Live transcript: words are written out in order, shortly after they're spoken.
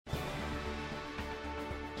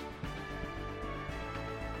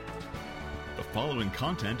following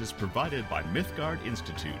content is provided by Mythgard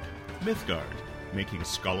Institute. Mythgard, making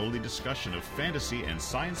scholarly discussion of fantasy and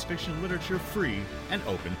science fiction literature free and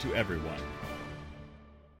open to everyone.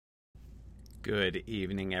 Good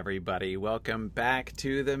evening, everybody. Welcome back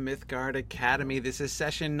to the Mythgard Academy. This is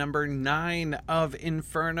session number 9 of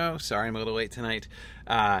Inferno. Sorry, I'm a little late tonight,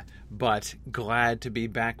 but glad to be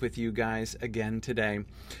back with you guys again today.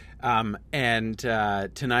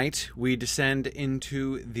 Tonight we descend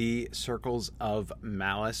into the circles of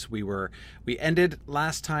malice. We ended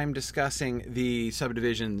last time discussing the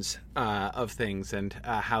subdivisions of things and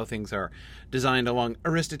how things are designed along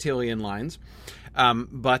Aristotelian lines.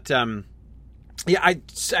 Yeah, I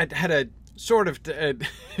had a sort of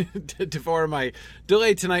for my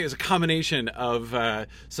delay tonight was a combination of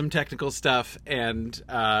some technical stuff and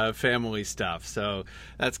family stuff. So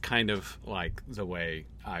that's kind of like the way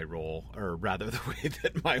I roll, or rather the way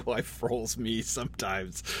that my wife rolls me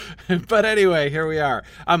sometimes. But anyway, here we are.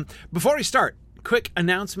 Before we start, quick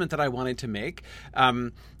announcement that I wanted to make.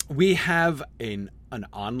 We have an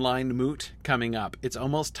online moot coming up. It's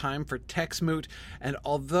almost time for Tex Moot, and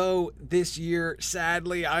although this year,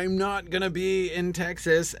 sadly, I'm not going to be in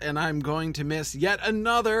Texas and I'm going to miss yet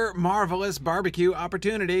another marvelous barbecue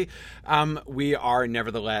opportunity, we are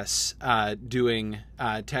nevertheless doing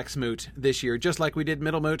Tex Moot this year, just like we did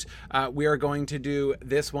Middle Moot. We are going to do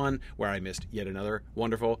this one where I missed yet another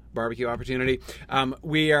wonderful barbecue opportunity.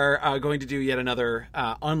 We are going to do yet another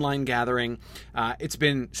online gathering. It's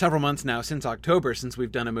been several months now since October since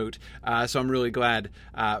we've done a moot, so I'm really glad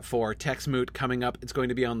for Tex Moot coming up. It's going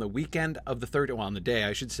to be on the weekend of the on the day,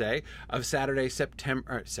 I should say, of Saturday,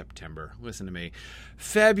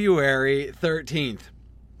 February 13th.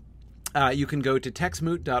 You can go to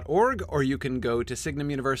texmoot.org, or you can go to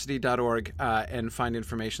signumuniversity.org and find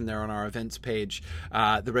information there on our events page.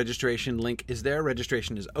 The registration link is there.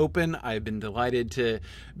 Registration is open. I've been delighted to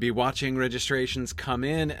be watching registrations come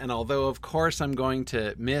in, and although, of course, I'm going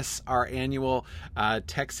to miss our annual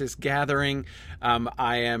Texas gathering,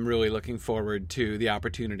 I am really looking forward to the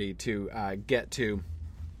opportunity to get to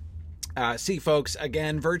see folks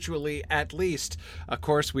again, virtually at least. Of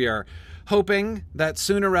course, we are hoping that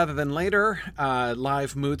sooner rather than later,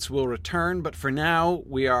 live moots will return. But for now,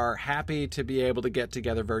 we are happy to be able to get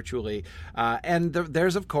together virtually. And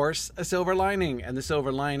there's, of course, a silver lining. And the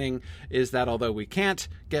silver lining is that although we can't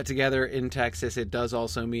get together in Texas, it does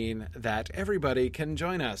also mean that everybody can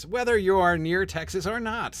join us, whether you are near Texas or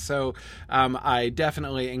not. So I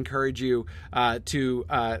definitely encourage you to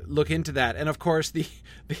look into that. And of course, the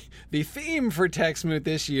theme for Tex Moot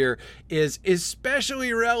this year is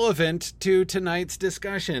especially relevant to tonight's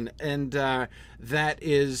discussion, and that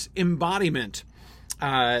is embodiment.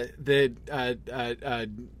 Does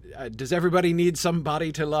everybody need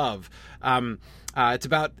somebody to love? It's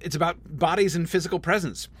about bodies and physical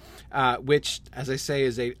presence, which, as I say,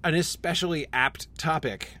 is an especially apt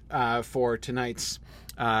topic for tonight's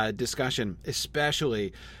discussion,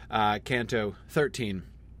 especially Canto 13,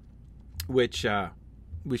 which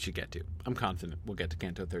we should get to. I'm confident we'll get to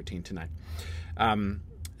Canto 13 tonight.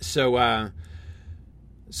 So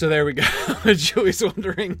there we go. Julie's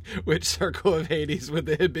wondering which circle of Hades would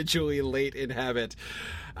the habitually late inhabit.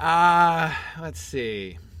 Let's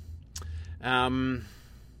see.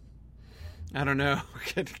 I don't know.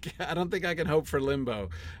 I don't think I can hope for limbo.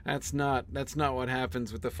 That's not what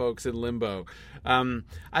happens with the folks in limbo. I'm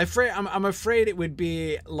afraid it would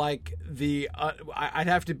be like I'd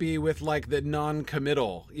have to be with like the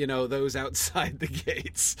non-committal, those outside the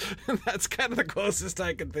gates. That's kind of the closest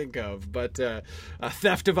I can think of. But a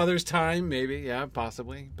theft of others' time, maybe, yeah,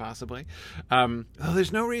 possibly. Well,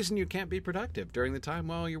 there's no reason you can't be productive during the time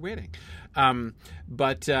while you're waiting.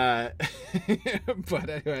 But anyway,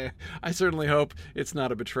 I certainly hope it's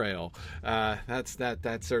not a betrayal.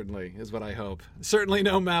 That certainly is what I hope. Certainly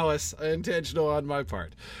no malice intentional on my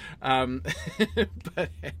part. But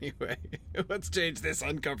anyway, let's change this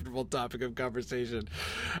uncomfortable topic of conversation.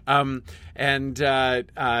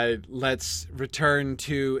 Let's return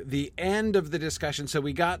to the end of the discussion. So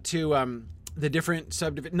we got to the different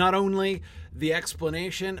subdivisions, not only the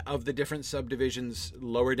explanation of the different subdivisions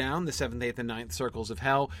lower down, the 7th, 8th, and 9th circles of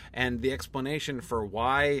hell, and the explanation for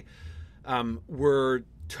why we're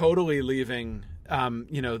totally leaving,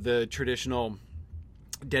 the traditional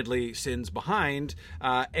deadly sins behind,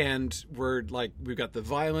 and we've got the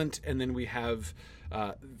violent, and then we have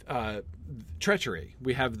treachery.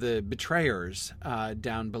 We have the betrayers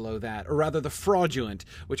down below that, or rather the fraudulent,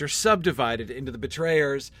 which are subdivided into the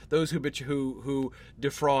betrayers, those who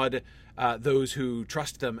defraud those who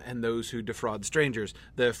trust them and those who defraud strangers.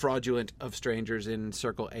 The fraudulent of strangers in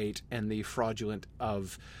Circle 8, and the fraudulent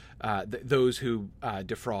of those who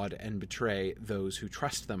defraud and betray those who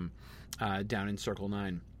trust them down in Circle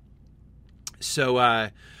 9.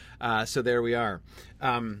 So there we are.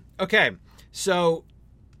 Okay, so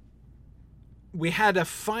we had a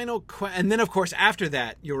final and then of course after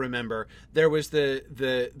that, you'll remember, there was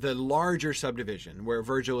the larger subdivision where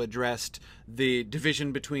Virgil addressed the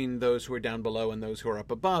division between those who are down below and those who are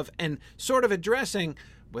up above, and sort of addressing,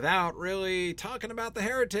 without really talking about the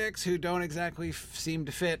heretics who don't exactly seem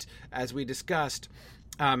to fit, as we discussed,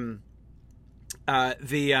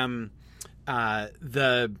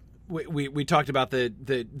 We talked about the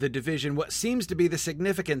division, what seems to be the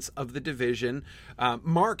significance of the division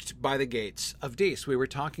marked by the gates of Dis. We were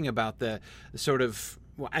talking about the sort of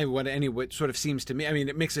what sort of seems to me, I mean,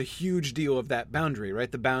 it makes a huge deal of that boundary, right?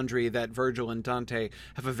 The boundary that Virgil and Dante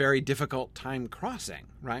have a very difficult time crossing,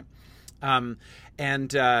 right?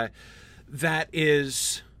 That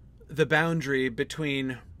is the boundary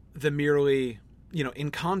between the merely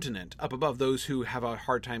incontinent up above, those who have a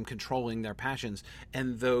hard time controlling their passions,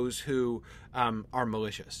 and those who are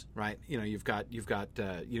malicious, right? You've got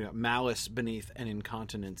malice beneath and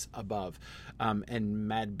incontinence above, and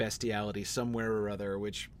mad bestiality somewhere or other,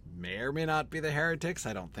 which may or may not be the heretics.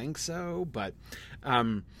 I don't think so, but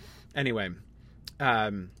anyway,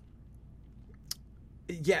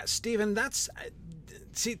 yeah, Stephen,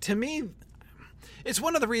 to me, it's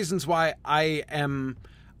one of the reasons why I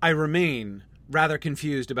remain rather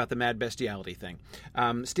confused about the mad bestiality thing.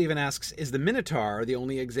 Stephen asks, is the Minotaur the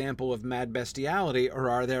only example of mad bestiality, or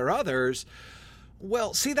are there others?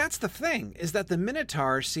 Well, see, that's the thing, is that the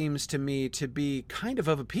Minotaur seems to me to be kind of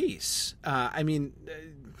a piece.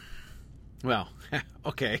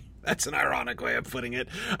 Okay, that's an ironic way of putting it.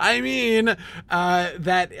 I mean,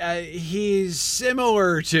 that he's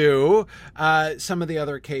similar to some of the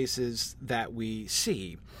other cases that we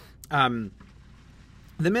see.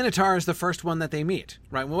 The Minotaur is the first one that they meet,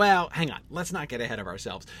 right? Well, hang on. Let's not get ahead of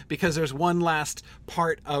ourselves, because there's one last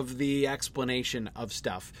part of the explanation of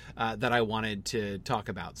stuff that I wanted to talk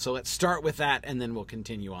about. So let's start with that, and then we'll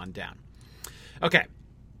continue on down. Okay.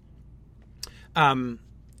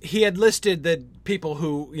 He had listed the people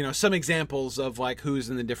who, some examples of like who's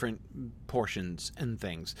in the different portions and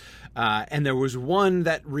things. And there was one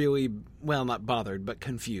that really, not bothered, but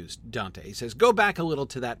confused Dante. He says, go back a little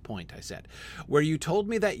to that point, I said, where you told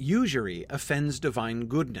me that usury offends divine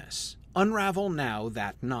goodness. Unravel now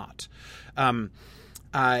that knot.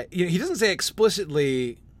 He doesn't say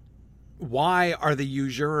explicitly, why are the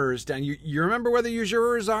usurers down? You remember where the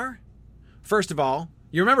usurers are? First of all,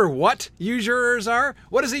 you remember what usurers are?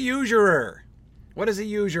 What is a usurer? What is a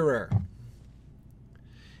usurer?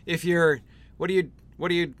 If you're, what do you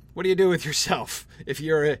do with yourself if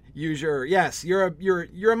you're a usurer? Yes, you're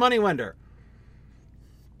a moneylender.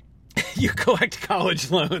 You collect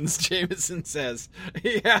college loans, Jameson says.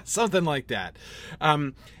 Yeah, something like that.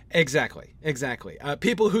 Exactly.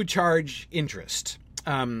 People who charge interest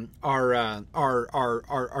are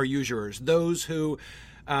usurers. Those who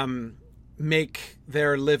make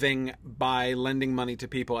their living by lending money to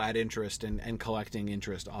people at interest and collecting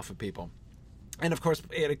interest off of people. And of course,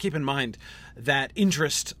 keep in mind that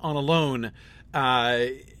interest on a loan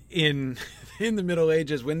in the Middle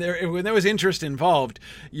Ages, when there was interest involved,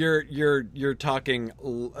 you're talking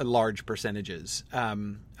large percentages.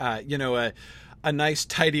 A nice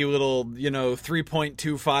tidy little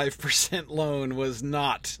 3.25% loan was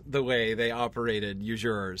not the way they operated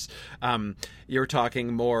usurers. You're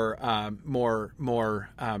talking more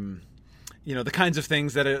the kinds of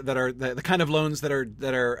things that are the kind of loans that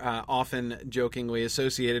are often jokingly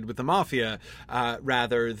associated with the mafia,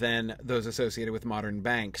 rather than those associated with modern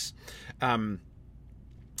banks. So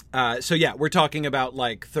yeah, we're talking about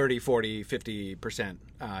like 30, 40, 50%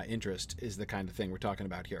 interest is the kind of thing we're talking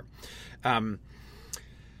about here.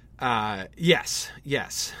 Yes.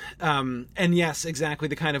 And yes, exactly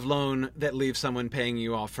the kind of loan that leaves someone paying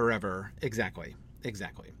you off forever. Exactly.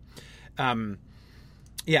 Yeah.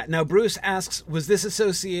 Now Bruce asks, was this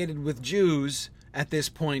associated with Jews at this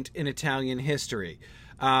point in Italian history?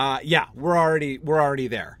 Yeah, we're already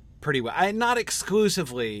there pretty well. Not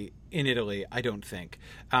exclusively in Italy, I don't think.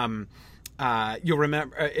 You'll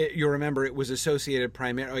remember it was associated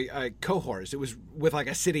primarily cohors. It was with like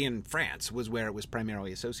a city in France was where it was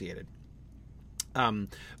primarily associated.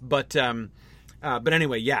 But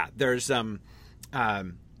anyway, yeah, there's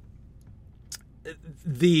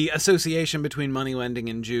the association between money lending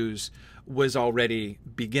and Jews was already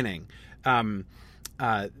beginning.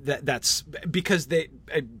 That's because it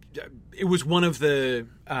was one of the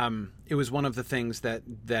things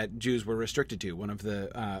that Jews were restricted to. One of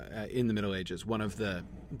the in the Middle Ages, one of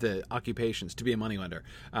the occupations to be a moneylender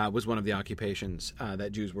was one of the occupations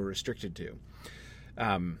that Jews were restricted to.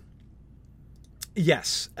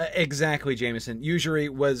 Yes, exactly, Jameson. Usury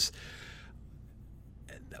was.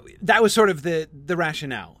 That was sort of the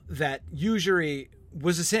rationale, that usury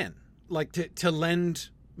was a sin. Like to lend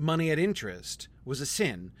money at interest was a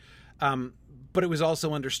sin, but it was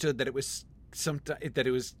also understood that it was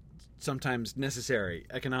sometimes necessary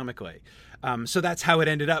economically. So that's how it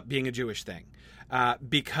ended up being a Jewish thing,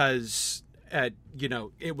 because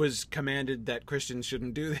it was commanded that Christians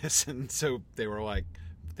shouldn't do this, and so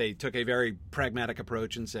they took a very pragmatic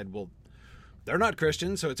approach and said, well, they're not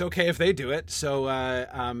Christians, so it's okay if they do it. So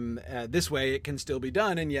this way it can still be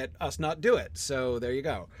done, and yet us not do it. So there you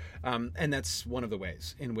go. And that's one of the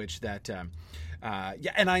ways in which that.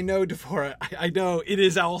 And I know, Devorah, I know it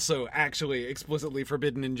is also actually explicitly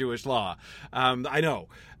forbidden in Jewish law. I know,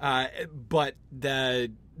 but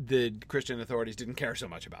the Christian authorities didn't care so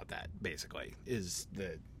much about that. Basically, is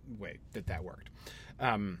the way that worked.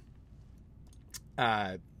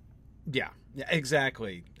 Yeah,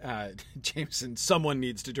 exactly. Jameson, someone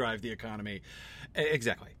needs to drive the economy.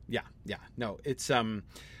 Exactly. Yeah. No, it's but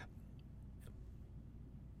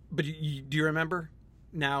do you remember?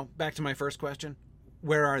 Now, back to my first question.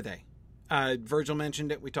 Where are they? Virgil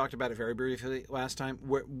mentioned it. We talked about it very briefly last time.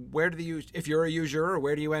 Where do you, if you're a usurer,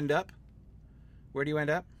 where do you end up? Where do you end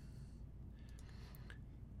up?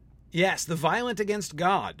 Yes, the violent against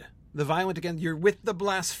God. The violent against, you're with the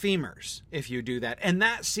blasphemers if you do that. And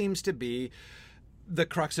that seems to be the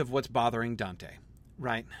crux of what's bothering Dante,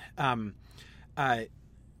 right?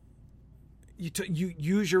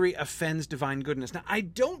 Usury offends divine goodness. Now, I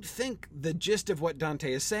don't think the gist of what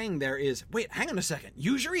Dante is saying there is, wait, hang on a second.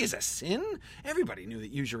 Usury is a sin? Everybody knew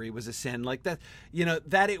that usury was a sin. Like that,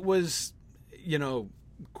 that it was,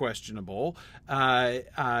 questionable,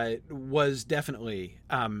 was definitely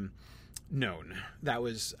known. That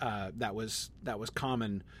was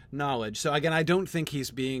common knowledge. So again, I don't think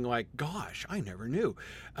he's being like, gosh, I never knew.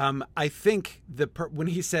 I think when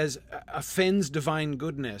he says offends divine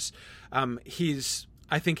goodness, what he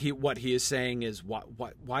is saying is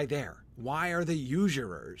why there? Why are the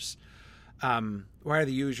usurers? Why are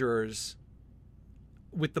the usurers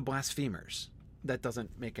with the blasphemers? That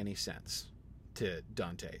doesn't make any sense to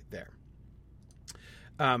Dante there.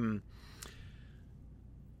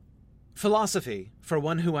 Philosophy, for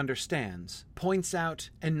one who understands, points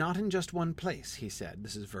out, and not in just one place, he said,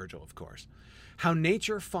 this is Virgil, of course, how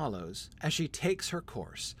nature follows, as she takes her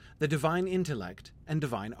course, the divine intellect and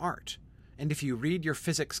divine art. And if you read your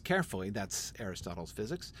physics carefully, that's Aristotle's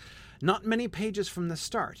physics, not many pages from the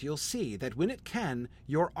start, you'll see that when it can,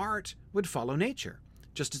 your art would follow nature,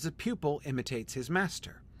 just as a pupil imitates his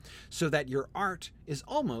master, so that your art is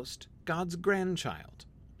almost God's grandchild.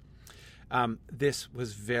 This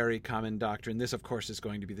was very common doctrine. This, of course, is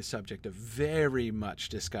going to be the subject of very much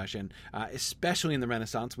discussion, especially in the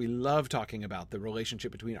Renaissance. We love talking about the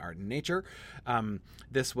relationship between art and nature.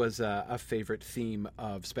 This was a favorite theme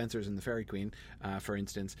of Spenser's and the Fairy Queen, for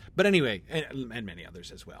instance. But anyway, and many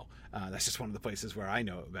others as well. That's just one of the places where I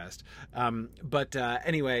know it best.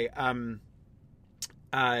 Anyway,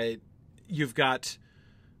 you've got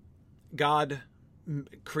God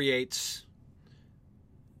creates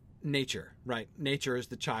nature, right? Nature is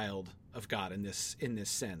the child of God in this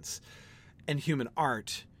sense. And human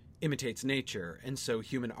art imitates nature, and so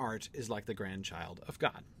human art is like the grandchild of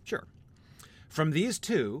God. Sure. From these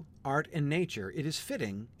two, art and nature, it is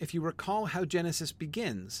fitting, if you recall how Genesis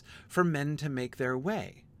begins, for men to make their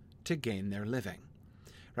way, to gain their living.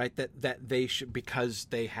 Right, that they should, because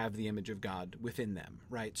they have the image of God within them,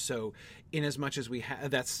 right? So, in as much as we have,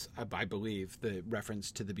 that's, I believe, the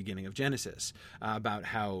reference to the beginning of Genesis about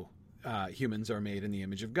how humans are made in the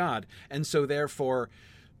image of God, and so therefore,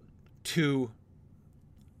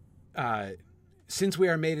 since we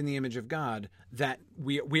are made in the image of God, that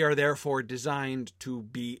we are therefore designed to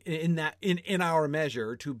be in our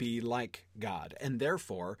measure to be like God, and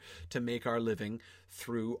therefore to make our living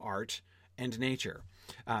through art and nature.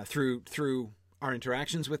 Through our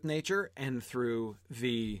interactions with nature and through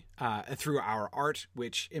our art,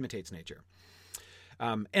 which imitates nature,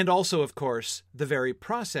 and also, of course, the very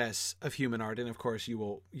process of human art. And of course,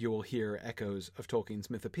 you will hear echoes of Tolkien's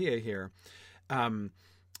Mythopoeia here.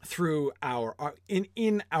 Through our art,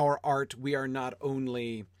 in our art, we are not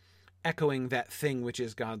only echoing that thing which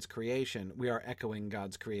is God's creation, we are echoing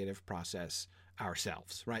God's creative process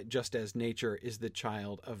ourselves, right? Just as nature is the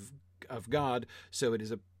child of God, so it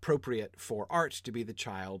is appropriate for art to be the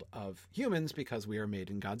child of humans because we are made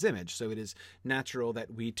in God's image. So it is natural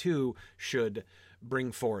that we too should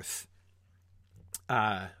bring forth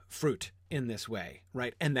fruit in this way,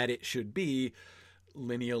 right? And that it should be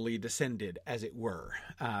lineally descended, as it were,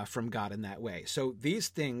 from God in that way. So these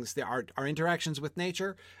things, our interactions with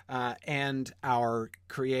nature and our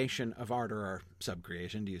creation of art, or our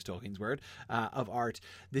subcreation, to use Tolkien's word, of art,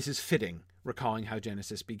 this is fitting, recalling how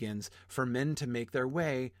Genesis begins, for men to make their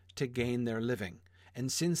way to gain their living. And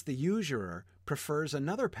since the usurer prefers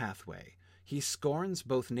another pathway, he scorns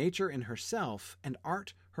both nature in herself and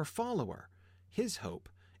art her follower. His hope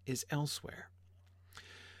is elsewhere.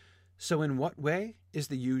 So in what way is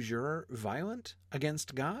the usurer violent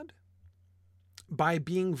against God? By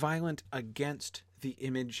being violent against the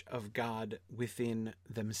image of God within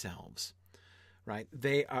themselves, right?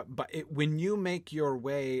 When you make your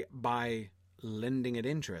way by lending it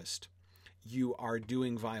interest, you are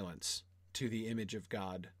doing violence to the image of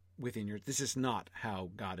God within your... This is not how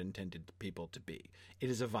God intended people to be. It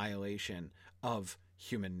is a violation of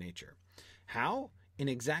human nature. How? In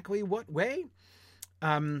exactly what way?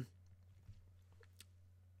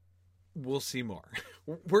 We'll see more.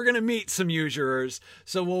 We're going to meet some usurers,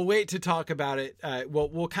 so we'll wait to talk about it.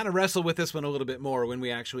 We'll kind of wrestle with this one a little bit more when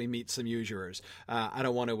we actually meet some usurers. I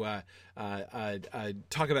don't want to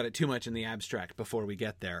talk about it too much in the abstract before we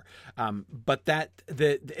get there. But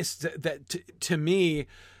to me,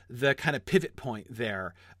 the kind of pivot point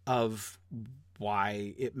there of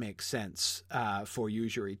why it makes sense for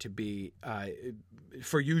usury to be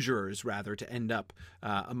for usurers rather to end up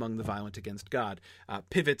among the violent against God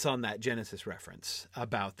pivots on that Genesis reference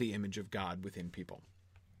about the image of God within people.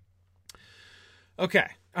 Okay,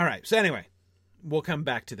 all right. So anyway, we'll come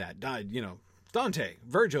back to that. Dante,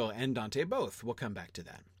 Virgil, and Dante both. We'll come back to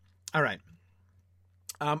that. All right.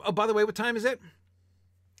 Oh, by the way, what time is it?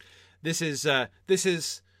 This is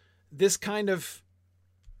this kind of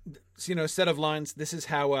set of lines. This is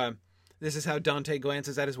how Dante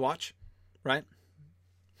glances at his watch, right?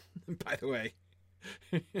 By the way,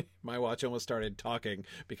 my watch almost started talking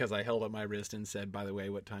because I held up my wrist and said, "By the way,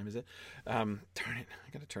 what time is it?" Darn it,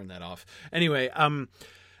 I gotta turn that off. Anyway,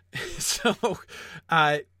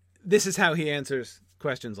 this is how he answers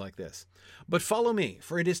questions like this. "But follow me,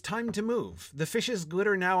 for it is time to move. The fishes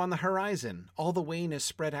glitter now on the horizon. All the wane is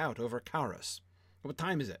spread out over Caurus." What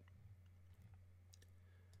time is it?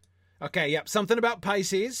 Okay, yep, something about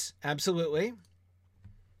Pisces. Absolutely.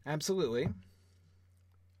 Absolutely.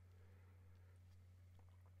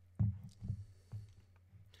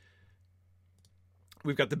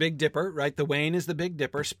 We've got the Big Dipper, right? The wane is the Big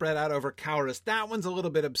Dipper spread out over Caurus. That one's a little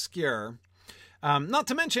bit obscure. Not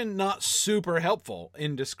to mention not super helpful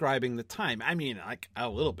in describing the time. I mean, like a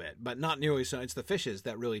little bit, but not nearly so. It's the fishes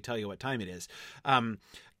that really tell you what time it is.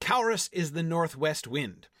 Caurus is the northwest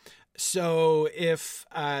wind. So if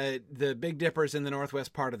the Big Dipper's in the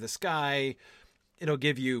northwest part of the sky, it'll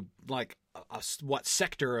give you like what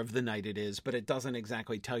sector of the night it is, but it doesn't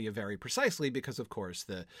exactly tell you very precisely because, of course,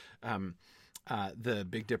 the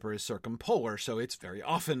Big Dipper is circumpolar, so it's very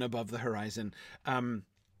often above the horizon.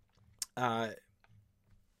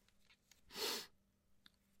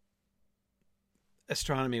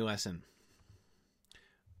 Astronomy lesson.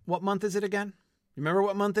 What month is it again? Remember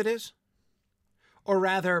what month it is? Or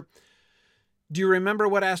rather, do you remember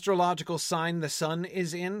what astrological sign the sun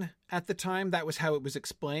is in at the time? That was how it was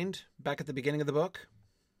explained back at the beginning of the book.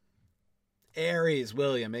 Aries,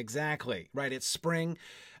 William, exactly. Right, it's spring.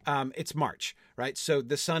 It's March, right? So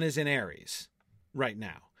the sun is in Aries right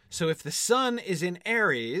now. So if the sun is in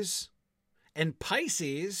Aries and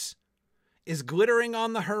Pisces is glittering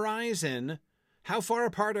on the horizon, how far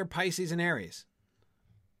apart are Pisces and Aries?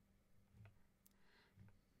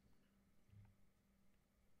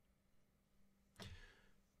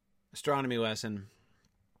 Astronomy lesson.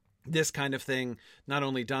 This kind of thing, not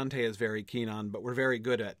only Dante is very keen on, but we're very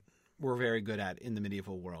good at in the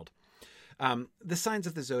medieval world. The signs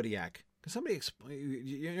of the zodiac. Can somebody explain?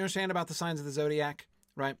 You understand about the signs of the zodiac,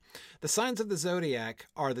 right? The signs of the zodiac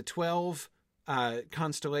are the 12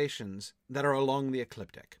 constellations that are along the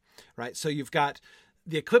ecliptic, right? So you've got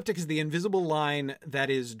the ecliptic is the invisible line that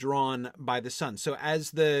is drawn by the sun. So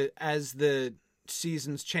as the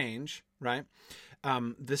seasons change, right?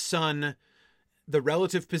 The sun, the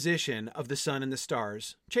relative position of the sun and the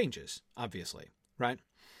stars changes, obviously, right?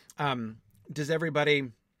 Does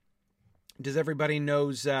everybody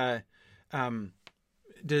know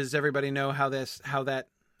how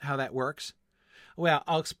that works? Well,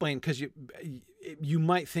 I'll explain, because you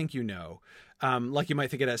might think you know, Like you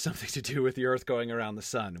might think it has something to do with the Earth going around the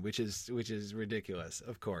sun, which is ridiculous,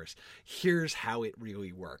 of course. Here's how it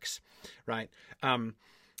really works, right?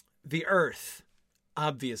 The Earth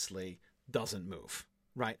obviously doesn't move,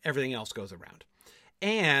 right? Everything else goes around.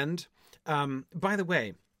 And by the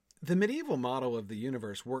way, the medieval model of the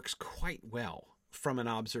universe works quite well from an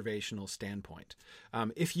observational standpoint.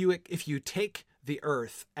 If you take the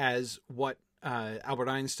Earth as what Albert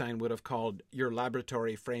Einstein would have called your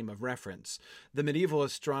laboratory frame of reference, the medieval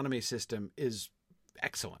astronomy system is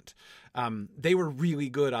excellent. They were really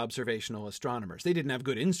good observational astronomers. They didn't have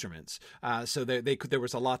good instruments, so there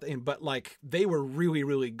was a lot, but like they were really,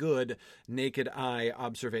 really good naked eye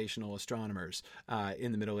observational astronomers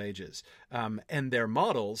in the Middle Ages, and their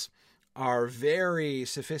models are very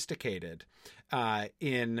sophisticated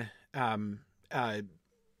in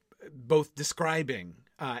both describing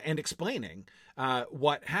and explaining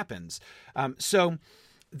what happens. So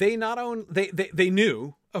they not only they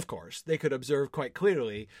knew, of course, they could observe quite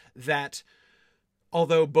clearly that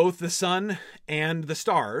although both the sun and the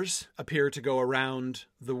stars appear to go around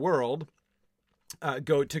the world,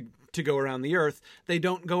 go around the Earth, they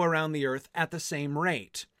don't go around the Earth at the same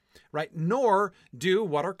rate, right? Nor do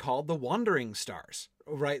what are called the wandering stars,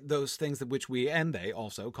 right? Those things that which we and they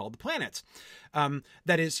also call the planets.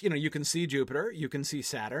 That is, you can see Jupiter, you can see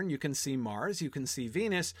Saturn, you can see Mars, you can see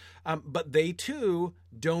Venus, but they too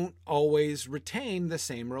don't always retain the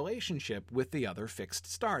same relationship with the other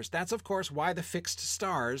fixed stars. That's, of course, why the fixed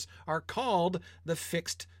stars are called the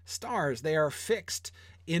fixed stars. They are fixed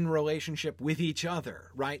in relationship with each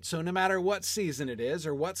other, right? So no matter what season it is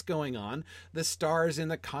or what's going on, the stars in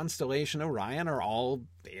the constellation Orion are all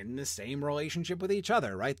in the same relationship with each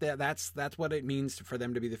other, right? That's what it means for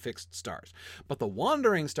them to be the fixed stars. But the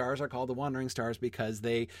wandering stars are called the wandering stars because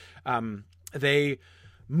they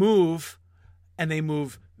move, and they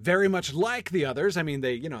move very much like the others. I mean,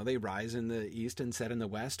 they rise in the east and set in the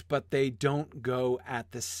west, but they don't go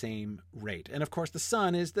at the same rate. And of course, the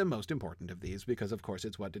sun is the most important of these because, of course,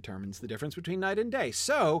 it's what determines the difference between night and day.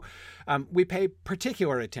 So we pay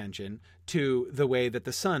particular attention to the way that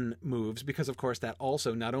the sun moves because, of course, that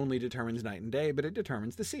also not only determines night and day, but it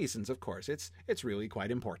determines the seasons. Of course, it's really quite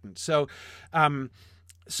important. So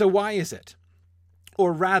why is it?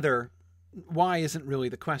 Or rather, why isn't really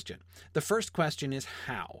the question. The first question is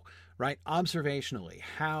how, right? Observationally,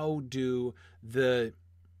 how do the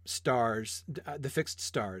stars, the fixed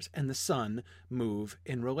stars and the sun move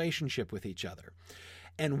in relationship with each other?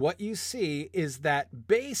 And what you see is that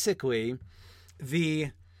basically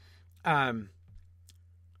the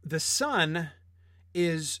sun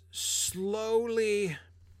is slowly,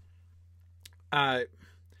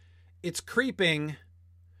 it's creeping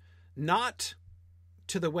not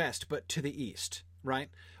to the west, but to the east, right?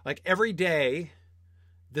 Like every day,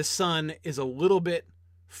 the sun is a little bit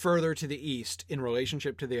further to the east in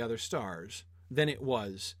relationship to the other stars than it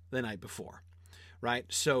was the night before, right?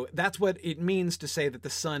 So that's what it means to say that the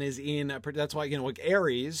sun is in, that's why, like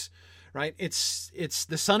Aries, right? It's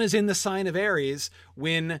the sun is in the sign of Aries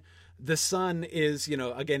when the sun is,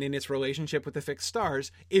 again, in its relationship with the fixed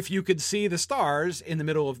stars. If you could see the stars in the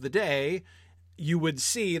middle of the day, you would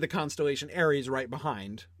see the constellation Aries right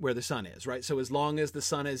behind where the sun is, right? So as long as the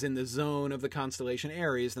sun is in the zone of the constellation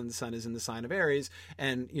Aries, then the sun is in the sign of Aries.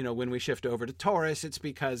 And, when we shift over to Taurus, it's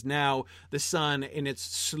because now the sun in its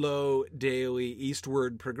slow daily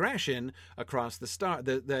eastward progression across the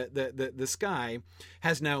sky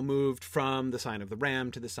has now moved from the sign of the Ram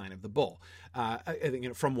to the sign of the Bull,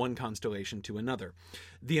 from one constellation to another.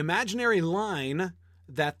 The imaginary line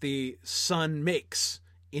that the sun makes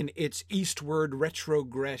in its eastward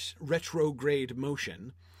retrograde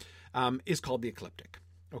motion is called the ecliptic.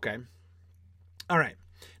 Okay. All right.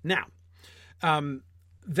 Now,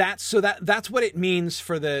 that's what it means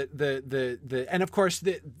for the and of course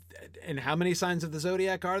and how many signs of the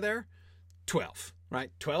zodiac are there? 12,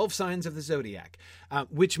 right? 12 signs of the zodiac,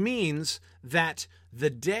 which means that the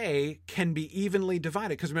day can be evenly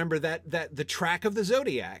divided. Because remember that the track of the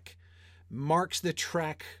zodiac marks the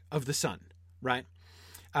track of the sun, right?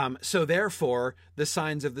 So therefore, the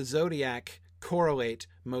signs of the zodiac correlate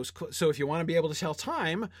so if you want to be able to tell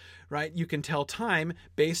time, right, you can tell time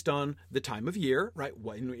based on the time of year, right,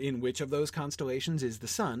 in which of those constellations is the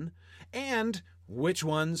sun, and which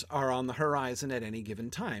ones are on the horizon at any given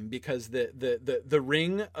time, because the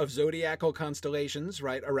ring of zodiacal constellations,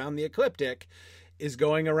 right, around the ecliptic is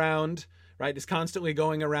going around, right, is constantly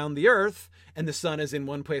going around the Earth, and the sun is in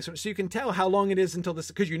one place. So you can tell how long it is until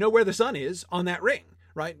because you know where the sun is on that ring,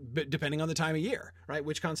 right? But depending on the time of year, right?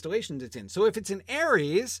 Which constellations it's in. So if it's in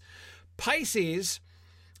Aries, Pisces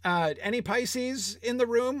Any Pisces in the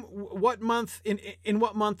room? What month in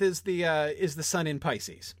what month is the sun in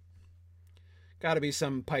Pisces? Got to be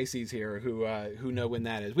some Pisces here who know when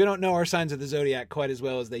that is. We don't know our signs of the zodiac quite as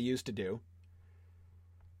well as they used to do.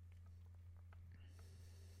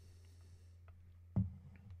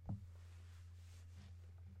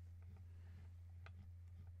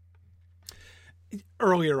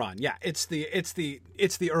 Earlier on, yeah, it's the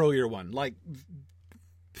earlier one, like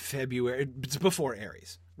February. It's before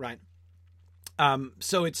Aries, right?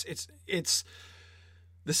 So it's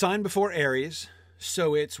the sign before Aries.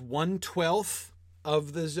 So it's 1/12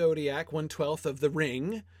 of the zodiac, 1/12 of the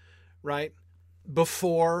ring, right?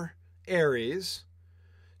 Before Aries.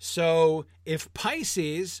 So if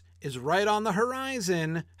Pisces is right on the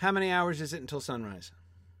horizon, how many hours is it until sunrise?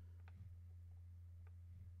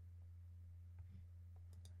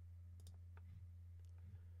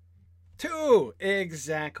 2,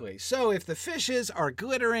 exactly. So if the fishes are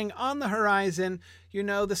glittering on the horizon, you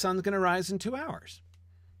know the sun's going to rise in 2 hours,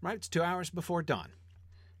 right? It's 2 hours before dawn.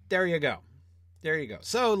 There you go. There you go.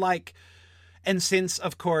 So and since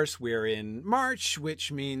of course we're in March,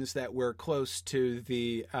 which means that we're close to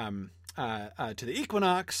the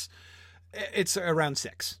equinox, it's around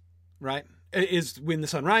 6, right? It is when the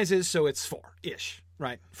sun rises, so it's 4-ish,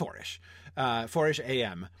 right? 4-ish, 4-ish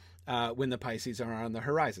a.m. When the Pisces are on the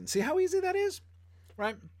horizon. See how easy that is,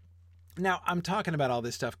 right? Now, I'm talking about all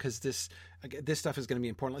this stuff because this stuff is going to be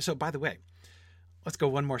important. So, by the way, let's go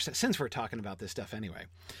one more step, since we're talking about this stuff anyway.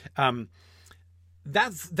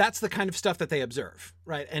 That's the kind of stuff that they observe,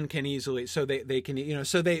 right? And can easily, so they can,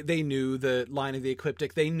 so they knew the line of the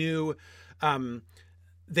ecliptic. They knew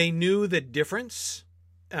the difference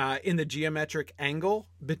in the geometric angle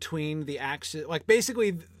between the axis. Like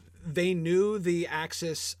basically, they knew the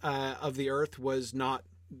axis of the Earth was not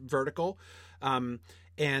vertical, and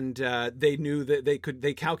they knew that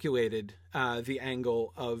they calculated the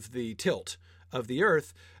angle of the tilt of the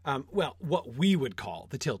Earth. What we would call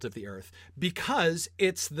the tilt of the Earth, because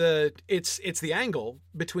it's the angle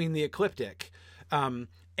between the ecliptic and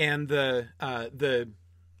the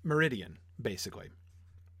meridian, basically,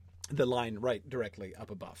 the line right directly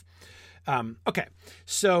up above. Okay,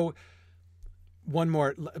 so. One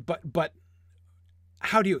more, but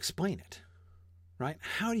how do you explain it, right?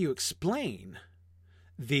 How do you explain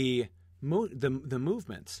the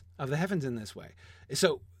movements of the heavens in this way?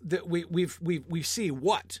 So we see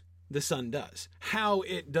what the sun does, how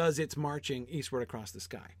it does its marching eastward across the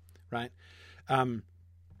sky, right?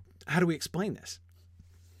 How do we explain this?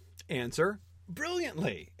 Answer: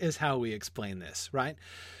 brilliantly is how we explain this, right?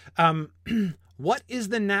 What is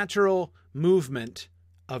the natural movement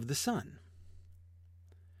of the sun?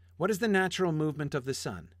 What is the natural movement of the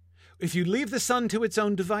sun? If you leave the sun to its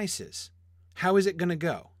own devices, how is it going to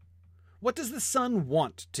go? What does the sun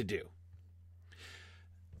want to do?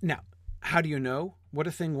 Now, how do you know what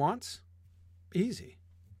a thing wants? Easy,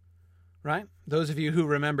 right? Those of you who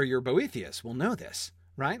remember your Boethius will know this,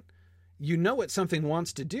 right? You know what something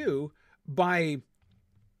wants to do by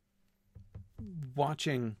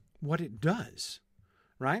watching what it does,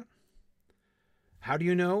 right? How do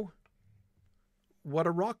you know what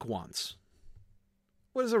a rock wants?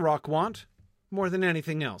 What does a rock want? More than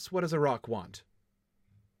anything else, what does a rock want?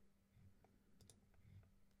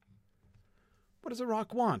 What does a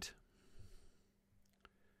rock want?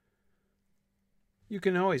 You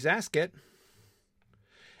can always ask it.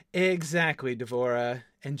 Exactly, Devorah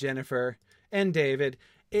and Jennifer and David.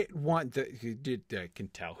 I can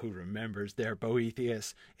tell who remembers their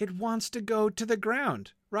Boethius. It wants to go to the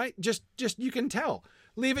ground, right? Just you can tell.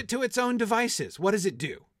 Leave it to its own devices. What does it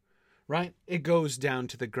do? Right? It goes down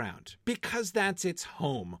to the ground because that's its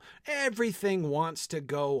home. Everything wants to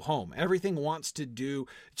go home. Everything wants to do.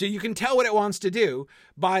 So you can tell what it wants to do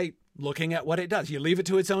by looking at what it does. You leave it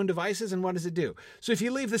to its own devices, and what does it do? So if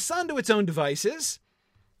you leave the sun to its own devices,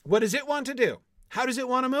 what does it want to do? How does it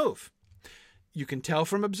want to move? You can tell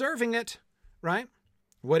from observing it, right?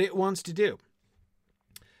 What it wants to do.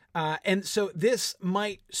 And so this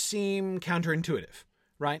might seem counterintuitive,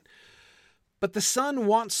 right? But the sun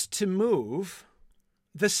wants to move.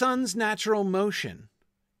 The sun's natural motion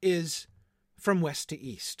is from west to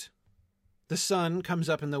east. The sun comes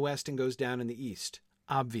up in the west and goes down in the east,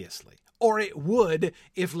 obviously. Or it would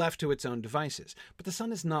if left to its own devices. But the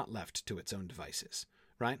sun is not left to its own devices,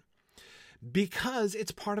 right? Because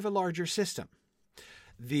it's part of a larger system.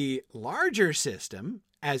 The larger system,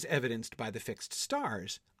 as evidenced by the fixed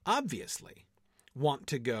stars, obviously wants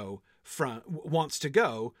to go from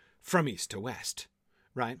east to west,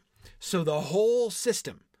 right? So the whole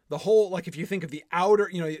system, like if you think of the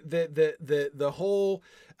outer, the whole,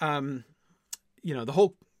 the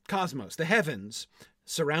whole cosmos, the heavens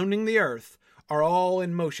surrounding the earth, are all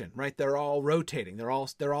in motion, right? They're all rotating. They're all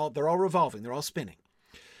revolving. They're all spinning.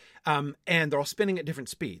 And they're all spinning at different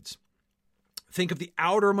speeds. Think of the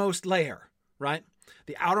outermost layer, right?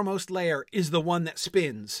 The outermost layer is the one that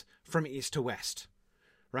spins from east to west,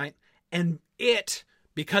 right? And it,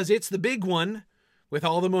 because it's the big one with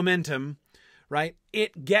all the momentum, right?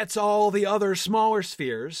 It gets all the other smaller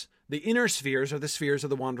spheres. The inner spheres are the spheres of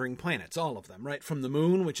the wandering planets, all of them, right? From the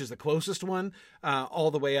moon, which is the closest one,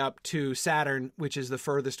 all the way up to Saturn, which is the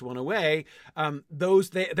furthest one away.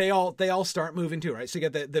 They all start moving too, right? So you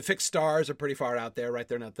get the fixed stars are pretty far out there, right?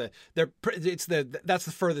 That's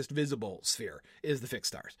the furthest visible sphere is the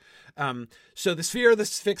fixed stars. So the sphere of the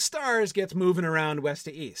fixed stars gets moving around west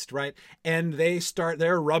to east, right? And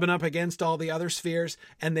they're rubbing up against all the other spheres,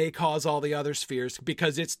 and they cause all the other spheres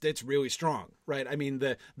because it's really strong, right? I mean,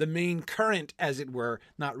 the main current, as it were,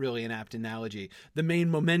 not really an apt analogy, the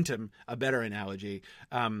main momentum, a better analogy,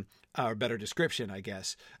 or better description, I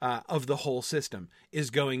guess, of the whole system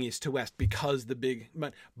is going east to west because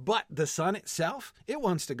but the sun itself, it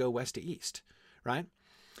wants to go west to east, right?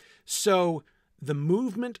 So the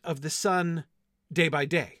movement of the sun day by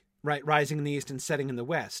day, right, rising in the east and setting in the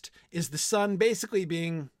west, is the sun basically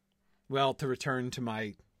being, well, to return to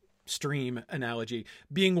my stream analogy,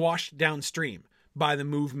 being washed downstream by the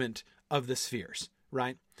movement of the spheres,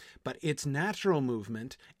 right? But its natural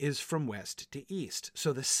movement is from west to east.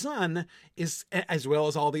 So the sun is, as well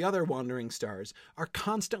as all the other wandering stars, are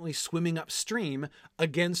constantly swimming upstream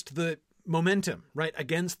against the momentum, right?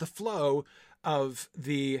 Against the flow of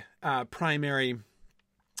the primary,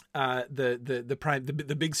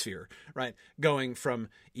 the big sphere, right? Going from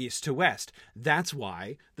east to west. That's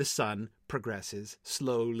why the sun progresses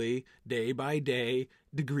slowly, day by day,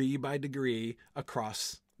 degree by degree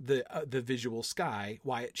across the visual sky,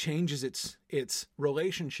 why it changes its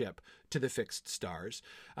relationship to the fixed stars,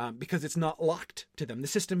 because it's not locked to them. The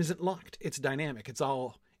system isn't locked. It's dynamic. It's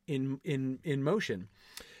all in motion.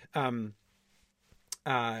 Anyway,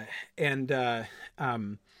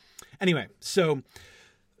 so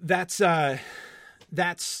that's why.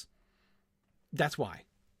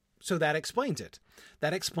 So that explains it.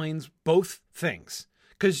 That explains both things.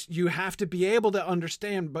 Because you have to be able to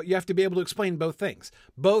understand, but you have to be able to explain both things.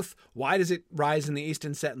 Both, why does it rise in the east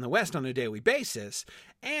and set in the west on a daily basis?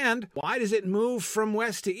 And why does it move from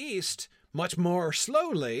west to east much more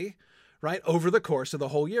slowly, right, over the course of the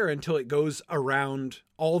whole year until it goes around,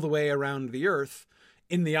 all the way around the earth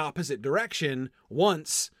in the opposite direction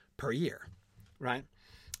once per year, right?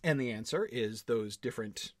 And the answer is those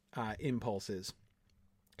different impulses.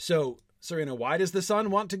 So, Serena, why does the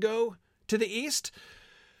sun want to go to the east?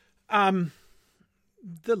 The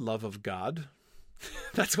love of God.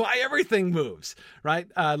 That's why everything moves, right?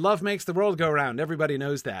 Love makes the world go round. Everybody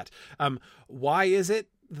knows that. Why is it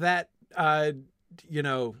that,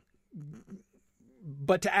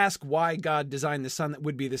 but to ask why God designed the sun, that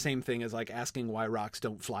would be the same thing as like asking why rocks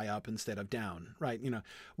don't fly up instead of down, right?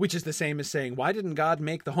 Which is the same as saying, why didn't God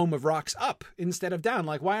make the home of rocks up instead of down?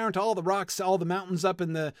 Like, why aren't all the rocks, all the mountains up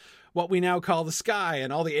in what we now call the sky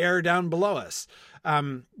and all the air down below us?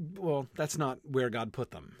 Well, that's not where God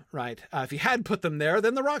put them, right? If he had put them there,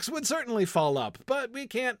 then the rocks would certainly fall up, but we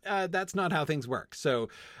can't, that's not how things work. So,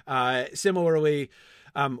 similarly,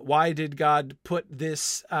 why did God put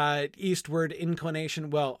this eastward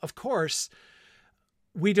inclination? Well, of course,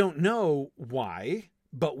 we don't know why,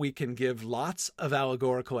 but we can give lots of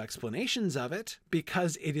allegorical explanations of it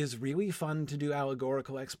because it is really fun to do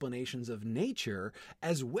allegorical explanations of nature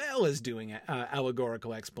as well as doing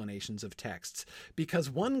allegorical explanations of texts, because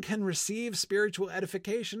one can receive spiritual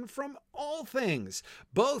edification from all things,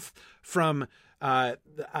 both from the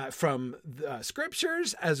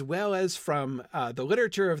scriptures, as well as from the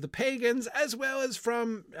literature of the pagans, as well as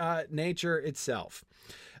from nature itself.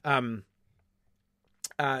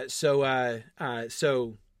 So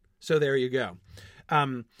there you go.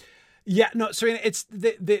 Serena, it's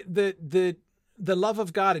the love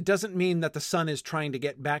of God. It doesn't mean that the sun is trying to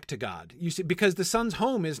get back to God. You see, because the sun's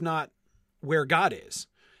home is not where God is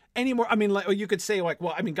anymore. I mean, like, you could say like,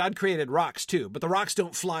 well, I mean, God created rocks too, but the rocks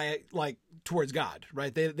don't fly like towards God,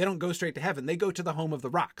 right? They don't go straight to heaven. They go to the home of the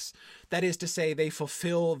rocks. That is to say, they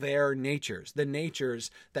fulfill their natures, the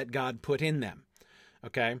natures that God put in them.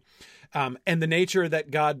 Okay. And the nature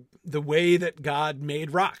that the way that God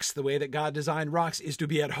made rocks, the way that God designed rocks is to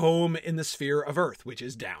be at home in the sphere of earth, which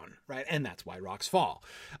is down, right? And that's why rocks fall.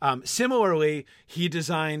 Similarly, he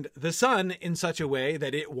designed the sun in such a way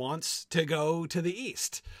that it wants to go to the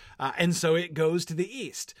east. And so it goes to the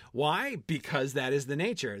east. Why? Because that is the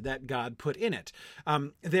nature that God put in it.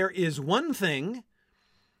 There is one thing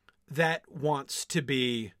that wants to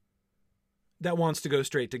go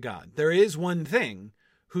straight to God. There is one thing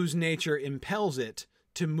whose nature impels it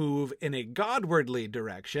to move in a Godwardly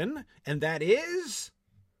direction, and that is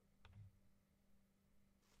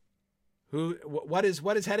what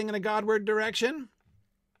is heading in a Godward direction?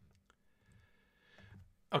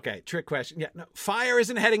 Okay, trick question. Yeah, no, fire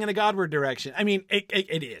isn't heading in a Godward direction. I mean,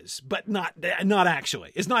 it is, but not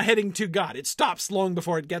actually. It's not heading to God. It stops long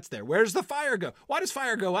before it gets there. Where does the fire go? Why does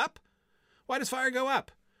fire go up? Why does fire go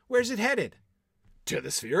up? Where's it headed? To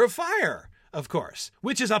the sphere of fire, of course,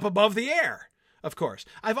 which is up above the air, of course.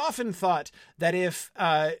 I've often thought that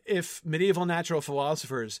if medieval natural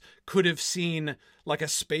philosophers could have seen like a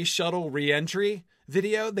space shuttle re-entry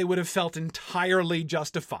video, they would have felt entirely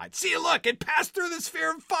justified. See, look, it passed through the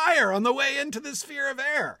sphere of fire on the way into the sphere of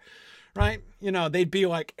air, right? You know, they'd be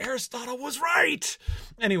like, Aristotle was right.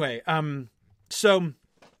 Anyway, so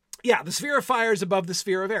yeah, the sphere of fire is above the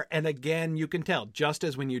sphere of air. And again, you can tell, just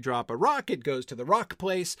as when you drop a rock, it goes to the rock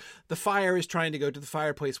place, the fire is trying to go to the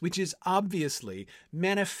fireplace, which is obviously,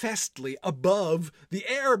 manifestly above the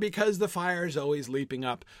air, because the fire is always leaping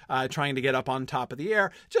up, trying to get up on top of the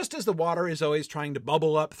air, just as the water is always trying to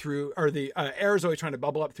bubble up through, or the air is always trying to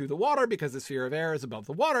bubble up through the water because the sphere of air is above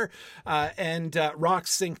the water, and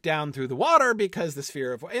rocks sink down through the water because the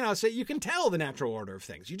sphere of, so you can tell the natural order of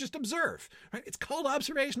things. You just observe, right? It's called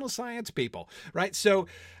observational science, people, right? So,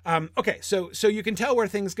 so you can tell where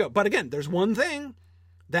things go. But again, there's one thing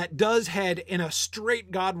that does head in a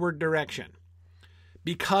straight Godward direction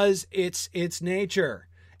because it's its nature.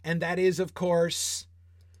 And that is, of course,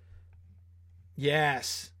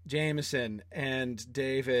 yes, Jameson and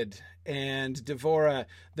David and Devora,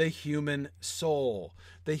 the human soul.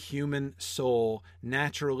 The human soul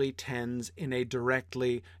naturally tends in a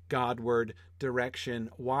directly Godward direction.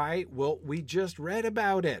 Why? Well, we just read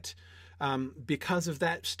about it. Because of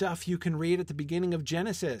that stuff you can read at the beginning of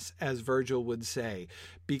Genesis, as Virgil would say,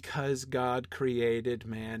 because God created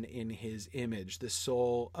man in his image. The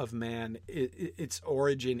soul of man, its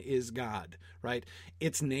origin is God, right?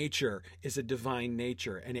 Its nature is a divine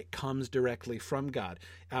nature, and it comes directly from God.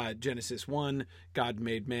 Genesis 1, God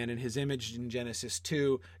made man in his image. In Genesis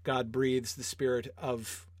 2, God breathes the spirit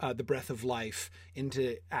of the breath of life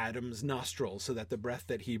into Adam's nostrils, so that the breath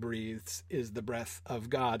that he breathes is the breath of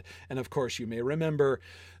God. And of course, you may remember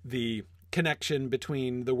the connection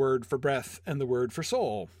between the word for breath and the word for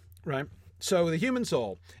soul, right? So the human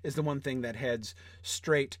soul is the one thing that heads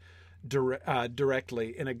straight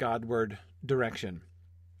directly in a Godward direction.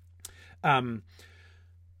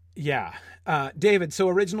 David, so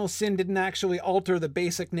original sin didn't actually alter the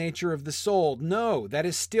basic nature of the soul. No, that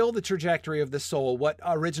is still the trajectory of the soul. What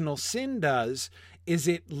original sin does is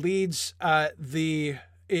it leads the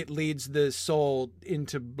soul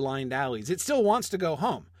into blind alleys. It still wants to go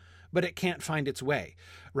home, but it can't find its way,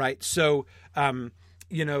 right? So, I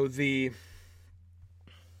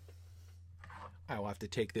will have to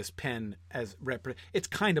take this pen as it's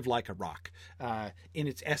kind of like a rock. In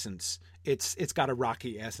its essence, it's got a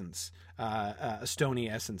rocky essence, a stony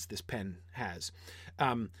essence this pen has.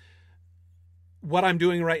 What I'm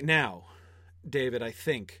doing right now, David, I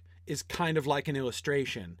think, is kind of like an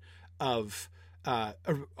illustration of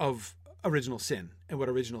original sin and what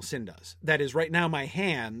original sin does. That is, right now my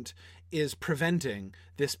hand is preventing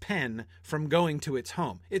this pen from going to its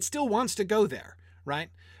home. It still wants to go there, right?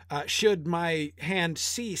 Should my hand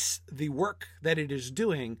cease the work that it is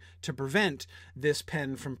doing to prevent this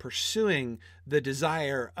pen from pursuing the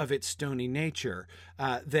desire of its stony nature,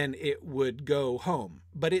 then it would go home.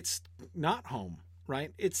 But it's not home,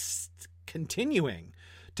 right? It's continuing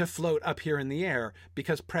to float up here in the air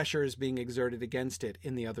because pressure is being exerted against it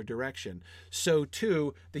in the other direction. So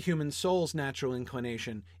too, the human soul's natural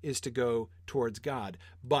inclination is to go towards God,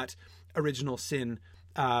 but original sin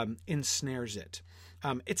ensnares it.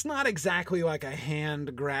 It's not exactly like a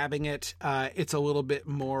hand grabbing it. It's a little bit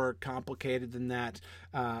more complicated than that.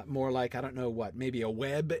 More like, I don't know what, maybe a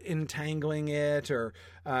web entangling it or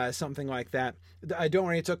something like that. Don't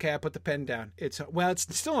worry, it's okay. I put the pen down. It's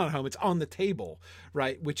still not home. It's on the table,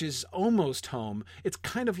 right? Which is almost home. It's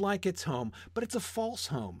kind of like it's home, but it's a false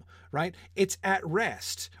home, right? It's at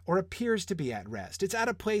rest or appears to be at rest. It's at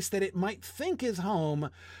a place that it might think is home,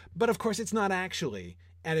 but of course it's not actually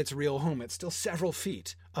at its real home. It's still several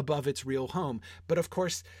feet above its real home. But of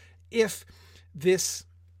course, if this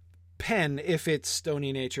pen, if its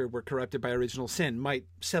stony nature were corrupted by original sin, might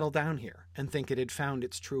settle down here and think it had found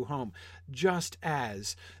its true home, just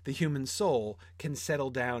as the human soul can settle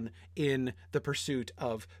down in the pursuit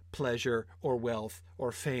of pleasure or wealth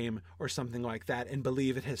or fame or something like that and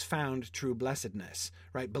believe it has found true blessedness,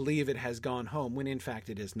 right? Believe it has gone home when in fact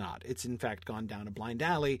it is not. It's in fact gone down a blind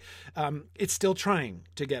alley. It's still trying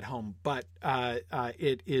to get home, but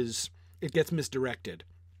it gets misdirected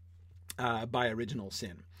by original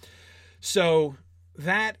sin. So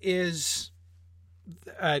that is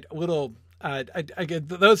a little. Again,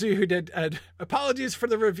 those of you who did, apologies for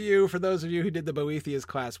the review for those of you who did the Boethius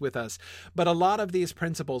class with us, but a lot of these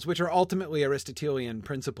principles, which are ultimately Aristotelian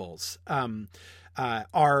principles,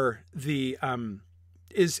 are the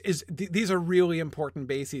these are really important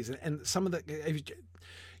bases, and some of the.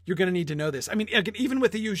 You're going to need to know this. I mean, even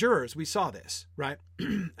with the usurers, we saw this, right?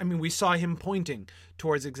 I mean, we saw him pointing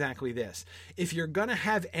towards exactly this. If you're going to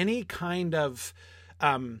have any kind of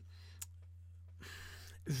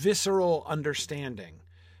visceral understanding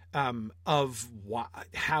of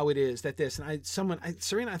how it is that this, and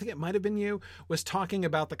Serena, I think it might have been you, was talking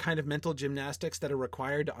about the kind of mental gymnastics that are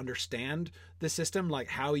required to understand the system, like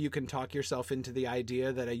how you can talk yourself into the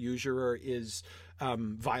idea that a usurer is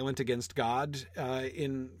violent against God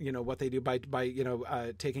in what they do by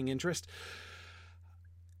taking interest.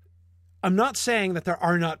 I'm not saying that there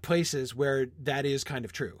are not places where that is kind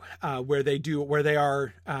of true, where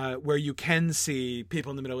you can see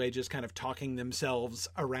people in the Middle Ages kind of talking themselves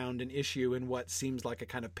around an issue in what seems like a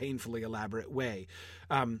kind of painfully elaborate way.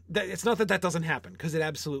 It's not that doesn't happen, because it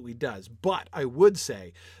absolutely does. But I would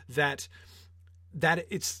say that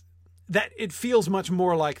it feels much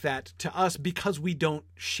more like that to us because we don't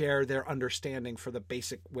share their understanding for the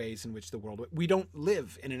basic ways in which the world. We don't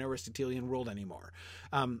live in an Aristotelian world anymore.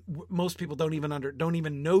 Most people don't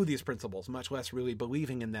even know these principles, much less really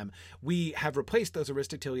believing in them. We have replaced those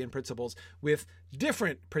Aristotelian principles with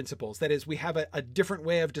different principles. That is, we have a different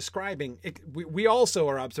way of describing it. We also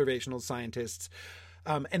are observational scientists.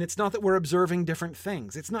 And it's not that we're observing different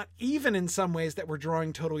things. It's not even in some ways that we're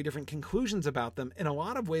drawing totally different conclusions about them. In a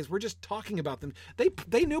lot of ways, we're just talking about them.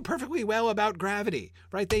 They knew perfectly well about gravity,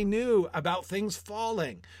 right? They knew about things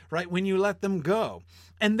falling, right, when you let them go.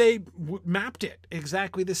 And they mapped it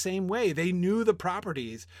exactly the same way. They knew the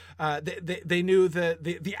properties. They knew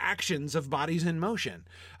the actions of bodies in motion.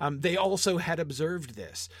 They also had observed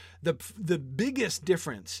this. The biggest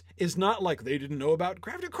difference is not like they didn't know about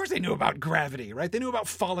gravity. Of course they knew about gravity, right? They knew about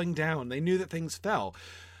falling down. They knew that things fell.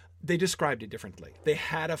 They described it differently. They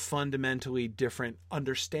had a fundamentally different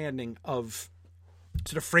understanding of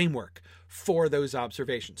sort of framework for those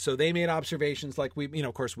observations. So they made observations like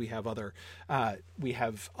of course we have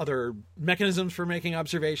other mechanisms for making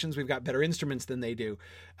observations. We've got better instruments than they do.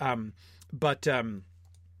 But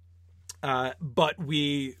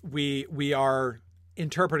we are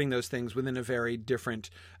interpreting those things within a very different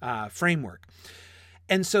framework.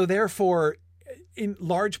 And so therefore, in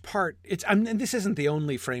large part, and this isn't the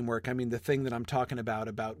only framework. I mean, the thing that I'm talking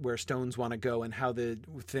about where stones want to go and how the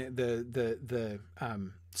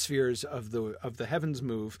spheres of the heavens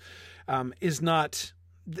move, is not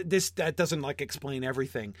this. That doesn't explain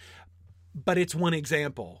everything, but it's one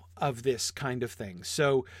example of this kind of thing.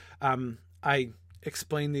 So I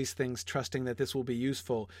explain these things, trusting that this will be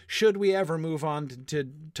useful. Should we ever move on to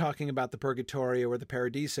talking about the Purgatorio or the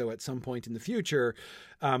Paradiso at some point in the future,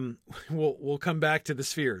 we'll come back to the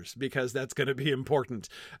spheres, because that's going to be important.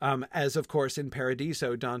 As of course in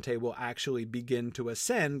Paradiso, Dante will actually begin to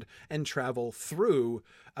ascend and travel through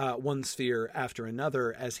one sphere after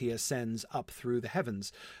another as he ascends up through the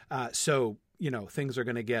heavens. So things are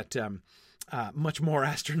going to get much more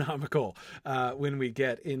astronomical when we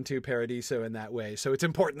get into Paradiso in that way. So it's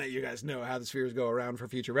important that you guys know how the spheres go around for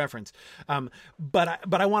future reference. But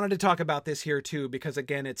I wanted to talk about this here too, because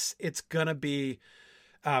again, it's gonna be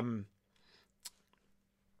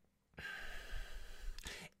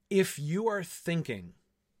if you are thinking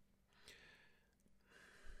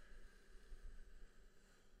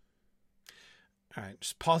all right,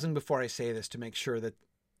 just pausing before I say this to make sure that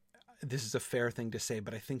this is a fair thing to say,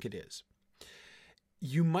 but I think it is.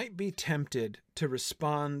 You might be tempted to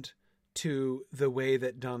respond to the way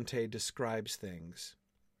that Dante describes things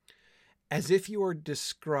as if you are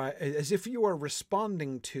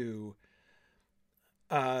responding to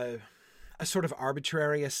a sort of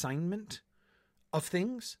arbitrary assignment of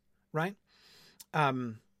things, right?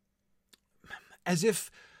 As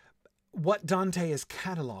if what Dante is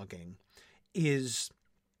cataloging is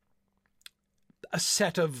a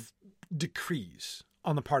set of decrees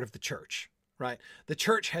on the part of the church, right? The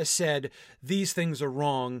church has said these things are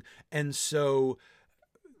wrong, and so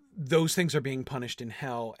those things are being punished in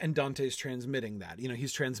hell, and Dante's transmitting that.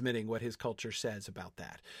 He's transmitting what his culture says about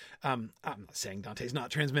that. I'm not saying Dante's not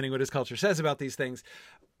transmitting what his culture says about these things,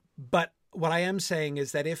 but what I am saying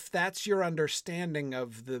is that if that's your understanding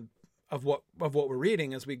of what we're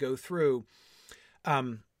reading as we go through,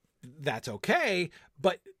 that's okay,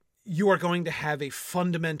 but you are going to have a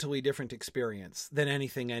fundamentally different experience than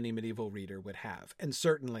anything any medieval reader would have. And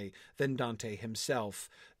certainly than Dante himself,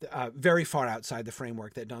 very far outside the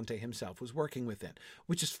framework that Dante himself was working within,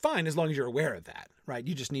 which is fine as long as you're aware of that, right?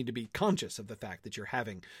 You just need to be conscious of the fact that you're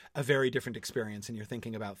having a very different experience and you're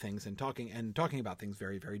thinking about things and talking about things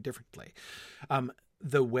very, very differently.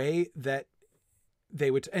 The way that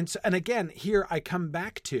they would, and again, here I come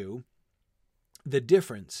back to the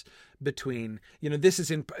difference between, this is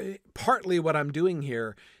in partly what I'm doing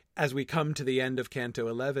here as we come to the end of Canto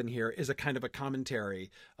 11 here is a kind of a commentary,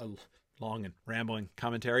 a long and rambling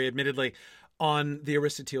commentary, admittedly, on the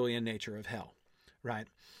Aristotelian nature of hell, right?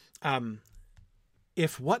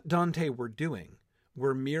 If what Dante were doing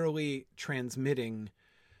were merely transmitting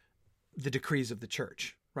the decrees of the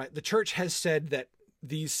church, right? The church has said that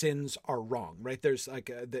these sins are wrong, right? There's like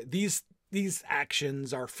these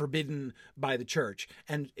actions are forbidden by the church,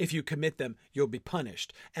 and if you commit them, you'll be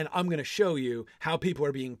punished. And I'm going to show you how people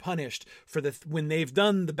are being punished for when they've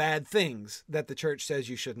done the bad things that the church says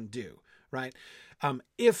you shouldn't do, right?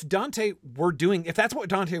 If that's what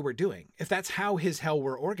Dante were doing, if that's how his hell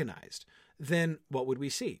were organized, then what would we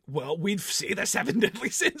see? Well, we'd see the 7 deadly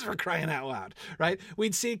sins, for crying out loud, right?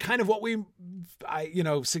 We'd see kind of what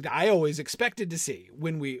I always expected to see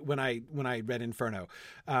when I read Inferno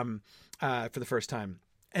for the first time.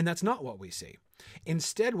 And that's not what we see.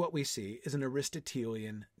 Instead, what we see is an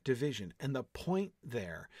Aristotelian division. And the point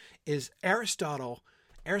there is Aristotle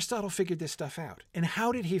figured this stuff out. And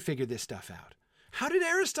how did he figure this stuff out? How did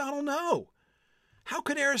Aristotle know? How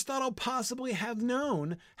could Aristotle possibly have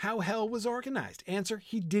known how hell was organized? Answer,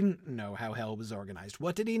 he didn't know how hell was organized.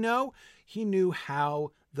 What did he know? He knew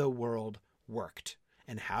how the world worked.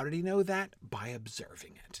 And how did he know that? By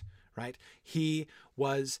observing it, right? He's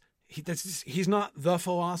not the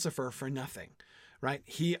philosopher for nothing, right?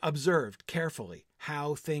 He observed carefully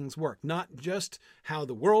how things work, not just how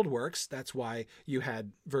the world works. That's why you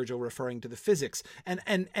had Virgil referring to the physics. And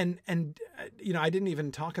I didn't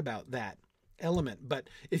even talk about that element, but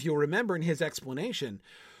if you'll remember in his explanation,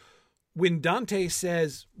 when Dante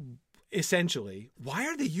says, essentially, why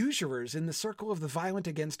are the usurers in the circle of the violent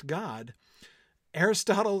against God?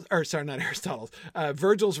 Virgil's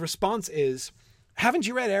response is, haven't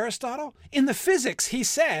you read Aristotle? In the physics, he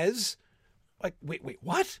says, like, wait,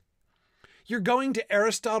 what? You're going to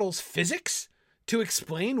Aristotle's physics to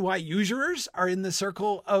explain why usurers are in the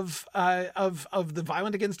circle of the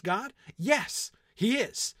violent against God? Yes, he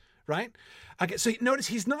is, right? Okay, so notice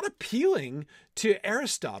he's not appealing to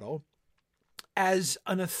Aristotle as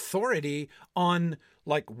an authority on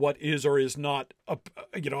like what is or is not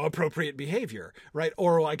appropriate behavior, right?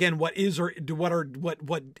 Or again, what is or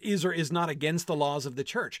is not against the laws of the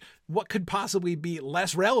church. What could possibly be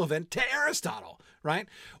less relevant to Aristotle, right?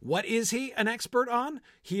 What is he an expert on?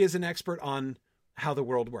 He is an expert on how the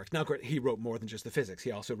world works. Now, he wrote more than just the physics.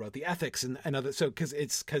 He also wrote the ethics and other. So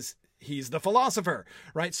because he's the philosopher,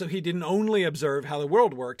 right? So he didn't only observe how the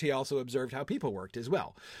world worked. He also observed how people worked as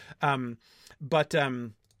well.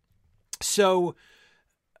 So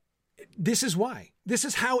this is why. This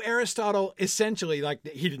is how Aristotle essentially, like,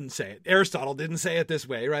 he didn't say it. Aristotle didn't say it this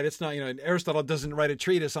way, right? It's not, Aristotle doesn't write a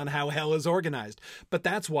treatise on how hell is organized. But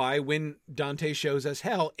that's why when Dante shows us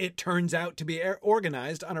hell, it turns out to be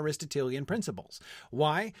organized on Aristotelian principles.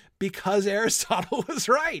 Why? Because Aristotle was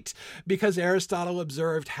right. Because Aristotle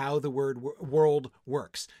observed how the world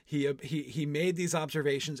works. He made these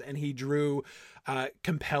observations and he drew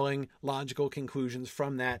compelling logical conclusions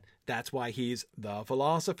from that. That's why he's the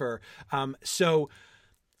philosopher. So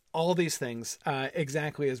all these things,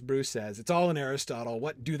 exactly as Bruce says, it's all in Aristotle.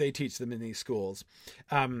 What do they teach them in these schools?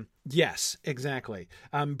 Yes, exactly.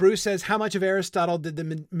 Bruce says, how much of Aristotle did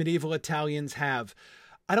the medieval Italians have?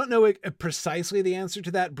 I don't know precisely the answer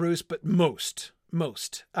to that, Bruce, but most. Not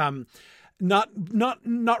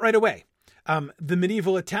right away. The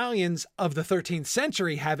medieval Italians of the 13th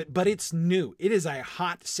century have it, but it's new. It is a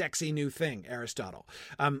hot, sexy new thing, Aristotle.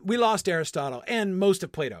 We lost Aristotle and most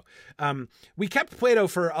of Plato. We kept Plato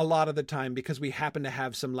for a lot of the time because we happen to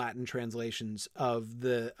have some Latin translations of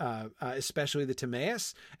especially the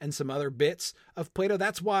Timaeus and some other bits of Plato.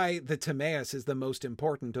 That's why the Timaeus is the most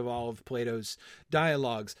important of all of Plato's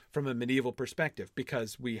dialogues from a medieval perspective,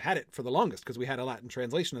 because we had it for the longest, because we had a Latin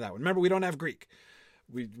translation of that one. Remember, we don't have Greek.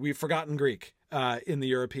 we've forgotten Greek in the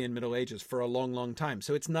European Middle Ages for a long, long time.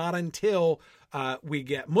 So it's not until we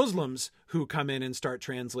get Muslims who come in and start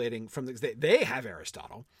translating from they have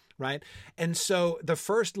Aristotle, right? And so the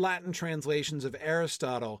first Latin translations of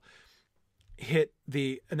Aristotle hit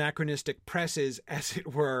the anachronistic presses, as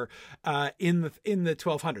it were, in the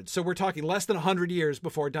 1200s. So we're talking less than 100 years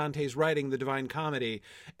before Dante's writing the Divine Comedy.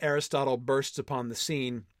 Aristotle bursts upon the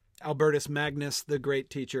scene. Albertus Magnus, the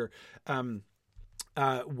great teacher,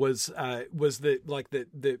 was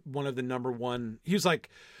the one of the number one. He was like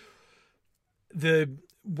the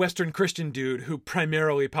Western Christian dude who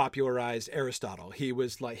primarily popularized Aristotle. He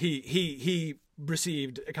was like he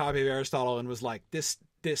received a copy of Aristotle and was like, this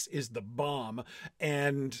is the bomb,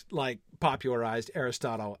 and like popularized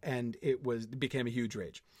Aristotle, and it became a huge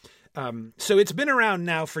rage. So it's been around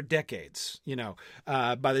now for decades,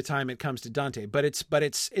 by the time it comes to Dante, but it's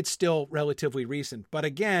still relatively recent. But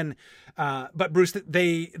again, but Bruce,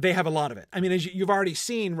 they have a lot of it. I mean, as you've already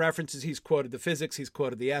seen references, he's quoted the physics, he's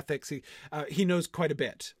quoted the ethics. He knows quite a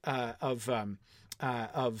bit of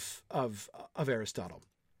Aristotle.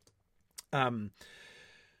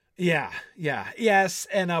 Yes,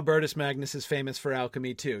 and Albertus Magnus is famous for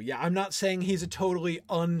alchemy too. Yeah, I'm not saying he's a totally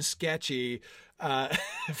unsketchy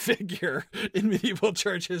figure in medieval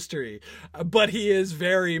church history, but he is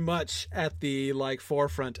very much at the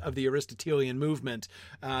forefront of the Aristotelian movement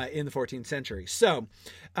in the 14th century. So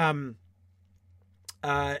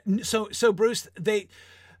Bruce, they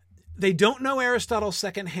don't know Aristotle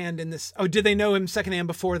secondhand in this. Oh, did they know him secondhand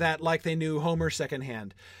before that, like they knew Homer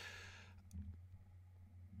secondhand?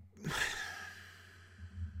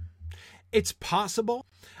 It's possible.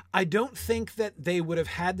 I don't think that they would have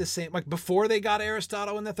had the same, before they got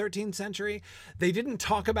Aristotle in the 13th century, they didn't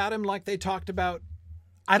talk about him like they talked about,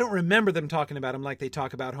 I don't remember them talking about him like they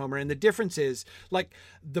talk about Homer. And the difference is,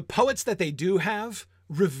 the poets that they do have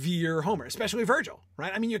revere Homer, especially Virgil,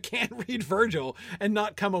 right? I mean, you can't read Virgil and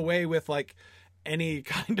not come away with any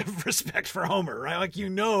kind of respect for Homer, right?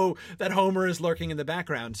 That Homer is lurking in the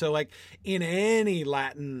background. So in any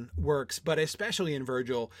Latin works, but especially in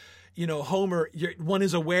Virgil, Homer, one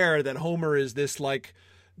is aware that Homer is this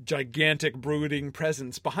gigantic brooding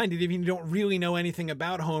presence behind it. Even if you don't really know anything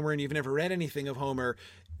about Homer and you've never read anything of Homer,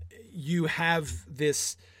 you have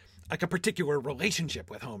this a particular relationship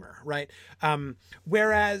with Homer, right?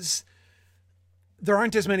 Whereas there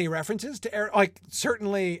aren't as many references to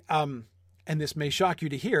certainly, and this may shock you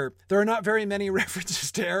to hear, there are not very many references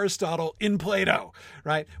to Aristotle in Plato,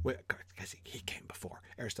 right? Because he came before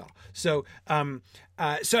Aristotle. So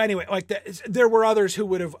anyway, there were others who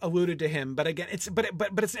would have alluded to him, but again,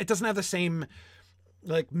 it doesn't have the same,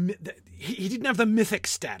 he didn't have the mythic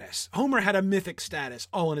status. Homer had a mythic status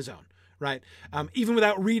all on his own, right? Even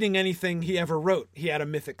without reading anything he ever wrote, he had a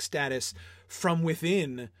mythic status from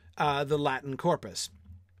within the Latin corpus.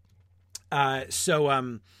 Anyway,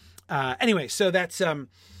 so that's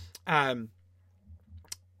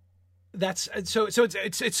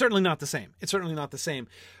it's certainly not the same. It's certainly not the same,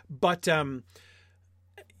 but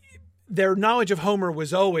their knowledge of Homer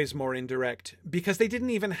was always more indirect because they didn't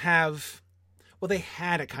even have. Well, they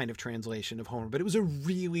had a kind of translation of Homer, but it was a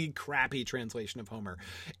really crappy translation of Homer.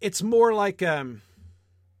 It's more like trying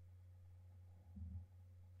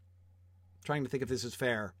to think if this is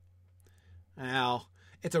fair. Well,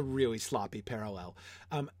 it's a really sloppy parallel.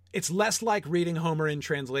 It's less like reading Homer in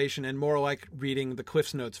translation and more like reading the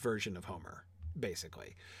Cliff's Notes version of Homer,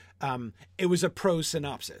 basically. It was a prose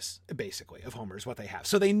synopsis, basically, of Homer is what they have.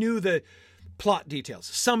 So they knew the plot details.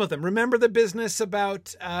 Some of them. Remember the business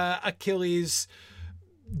about Achilles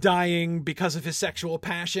dying because of his sexual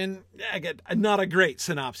passion? Again, not a great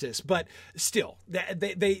synopsis, but still,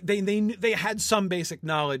 they had some basic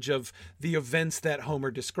knowledge of the events that Homer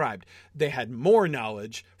described. They had more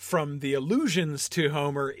knowledge from the allusions to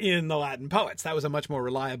Homer in the Latin poets. That was a much more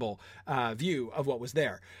reliable view of what was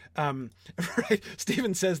there. Right?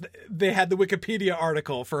 Stephen says they had the Wikipedia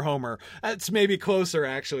article for Homer. That's maybe closer,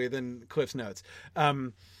 actually, than Cliff's Notes.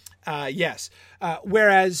 Yes.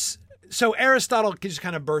 Whereas... So Aristotle just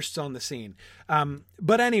kind of bursts on the scene.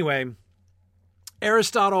 But anyway,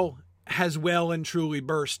 Aristotle has well and truly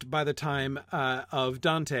burst by the time of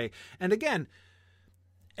Dante. And again,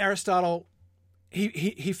 Aristotle,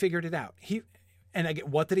 he figured it out. And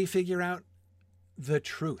again, what did he figure out? The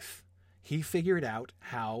truth. He figured out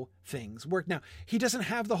how things work. Now, he doesn't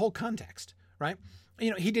have the whole context, right?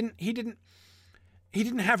 He didn't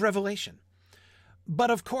have revelation.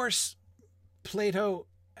 But of course, Plato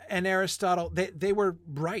and Aristotle, they were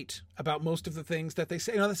right about most of the things that they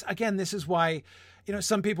say. This is why,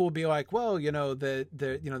 some people will be like, well,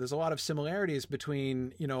 there's a lot of similarities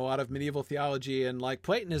between, a lot of medieval theology and like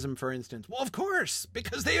Platonism, for instance. Well, of course,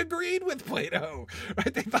 because they agreed with Plato,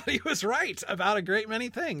 right? They thought he was right about a great many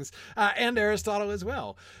things, and Aristotle as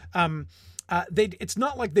well. It's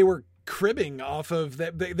not like they were cribbing off of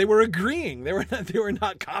that. They were agreeing. They were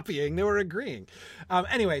not copying. They were agreeing.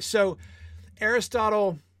 Anyway, so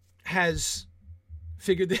Aristotle has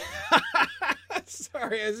figured the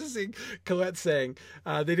sorry, I was just seeing Colette saying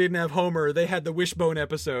they didn't have Homer. They had the Wishbone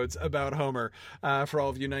episodes about Homer, for all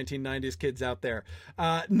of you 1990s kids out there.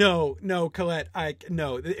 No, Colette,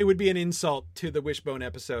 no. It would be an insult to the Wishbone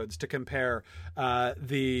episodes to compare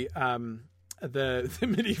the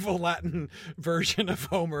medieval Latin version of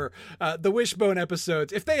Homer, the Wishbone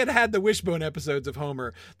episodes. If they had the Wishbone episodes of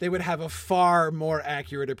Homer, they would have a far more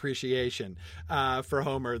accurate appreciation for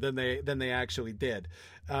Homer than they actually did.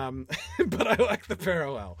 But I like the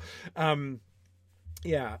parallel.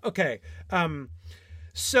 Yeah. Okay.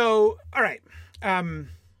 So, all right.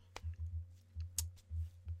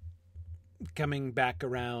 Coming back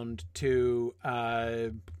around to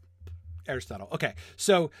Aristotle. Okay.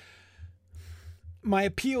 So my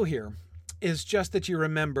appeal here is just that you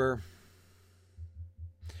remember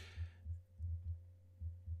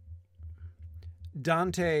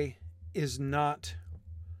Dante is not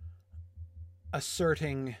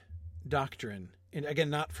asserting doctrine, and again,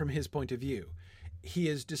 not from his point of view. He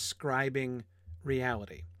is describing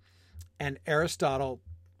reality. And Aristotle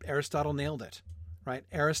nailed it, right?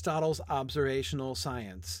 Aristotle's observational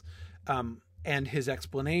science and his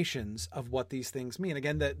explanations of what these things mean.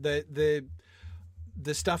 Again, the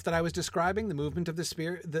stuff that I was describing, the movement of the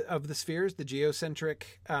spheres, the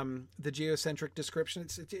geocentric description,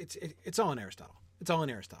 it's all in Aristotle. It's all in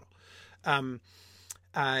Aristotle.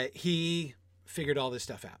 He figured all this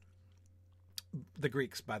stuff out. The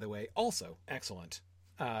Greeks, by the way, also excellent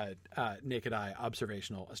naked eye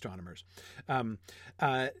observational astronomers.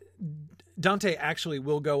 Dante actually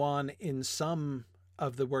will go on in some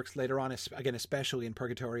of the works later on, again, especially in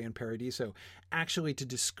Purgatorio and Paradiso, actually to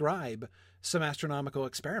describe some astronomical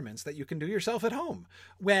experiments that you can do yourself at home.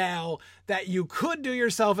 Well, that you could do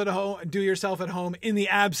yourself at home in the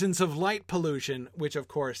absence of light pollution, which of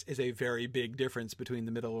course is a very big difference between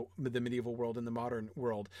the medieval world and the modern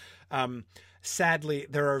world. Sadly,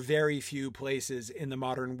 there are very few places in the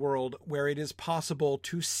modern world where it is possible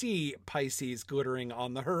to see Pisces glittering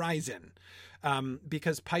on the horizon.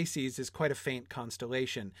 Because Pisces is quite a faint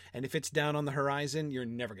constellation. And if it's down on the horizon, you're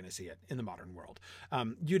never going to see it in the modern world.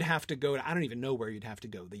 You'd have to go to, I don't even know where you'd have to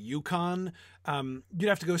go. The Yukon. You'd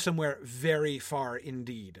have to go somewhere very far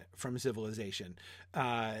indeed from civilization,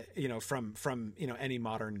 from any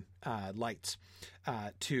modern lights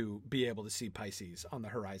to be able to see Pisces on the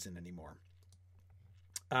horizon anymore.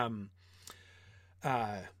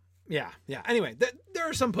 Yeah. Anyway, there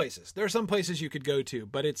are some places. There are some places you could go to,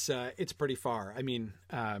 but it's pretty far. I mean,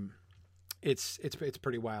 it's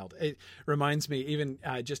pretty wild. It reminds me even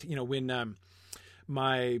when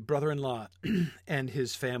my brother-in-law and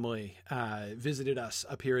his family visited us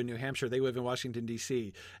up here in New Hampshire. They live in Washington,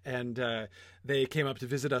 D.C., and they came up to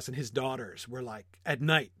visit us, and his daughters were like, at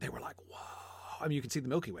night, they were like, whoa. I mean, you can see the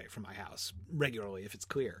Milky Way from my house regularly if it's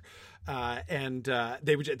clear. And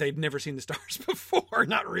they'd never seen the stars before.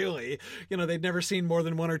 Not really. They'd never seen more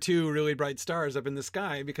than one or two really bright stars up in the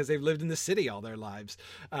sky because they've lived in the city all their lives.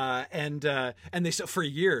 And they still, for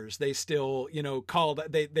years, they still, called,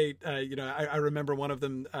 I remember one of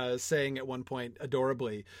them saying at one point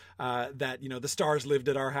adorably that, the stars lived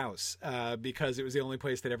at our house because it was the only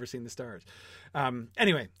place they'd ever seen the stars.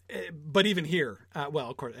 Anyway, but even here, well,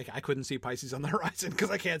 of course, I couldn't see Pisces on the horizon because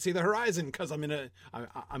I can't see the horizon because I'm in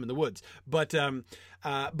the woods. But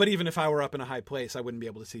even if I were up in a high place, I wouldn't be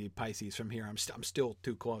able to see Pisces from here. I'm still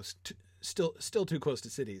too close, still too close to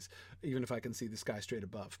cities, even if I can see the sky straight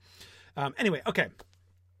above. Anyway, okay.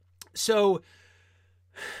 So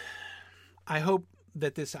I hope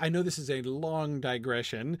that I know this is a long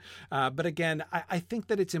digression, but again, I think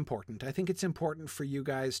that it's important. I think it's important for you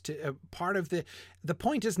guys to, part of the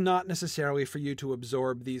point is not necessarily for you to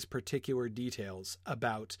absorb these particular details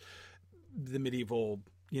about the medieval,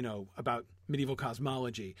 about medieval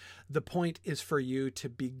cosmology. The point is for you to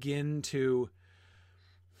begin to,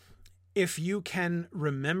 if you can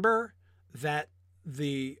remember that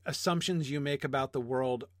the assumptions you make about the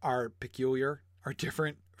world are peculiar, are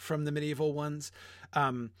different from the medieval ones,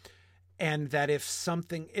 and that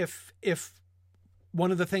if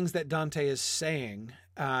one of the things that Dante is saying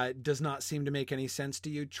does not seem to make any sense to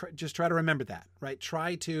you, just try to remember that, right?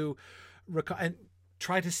 Try to recall, and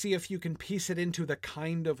try to see if you can piece it into the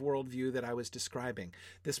kind of worldview that I was describing.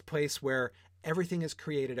 This place where everything is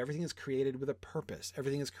created with a purpose.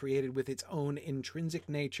 Everything is created with its own intrinsic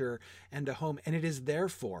nature and a home. And it is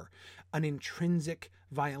therefore an intrinsic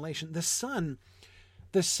violation. The sun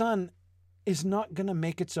is not going to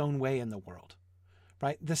make its own way in the world,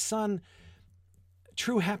 right? The sun,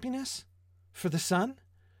 true happiness for the sun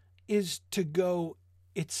is to go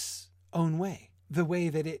its own way, the way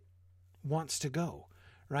that it wants to go,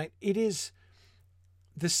 right? It is,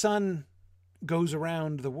 the sun goes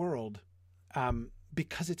around the world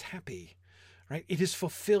because it's happy, right? It is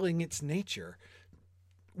fulfilling its nature.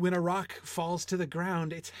 When a rock falls to the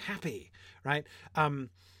ground, it's happy, right?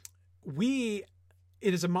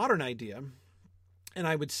 It is a modern idea, and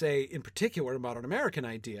I would say in particular a modern American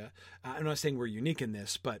idea. I'm not saying we're unique in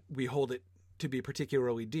this, but we hold it to be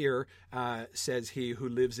particularly dear, says he who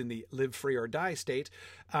lives in the live free or die state,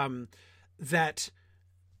 that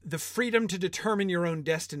the freedom to determine your own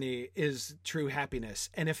destiny is true happiness.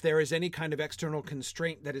 And if there is any kind of external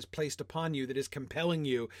constraint that is placed upon you that is compelling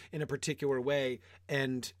you in a particular way,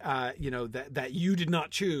 and that you did not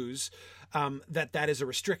choose, that is a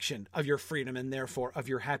restriction of your freedom and therefore of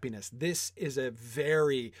your happiness. This is a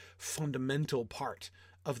very fundamental part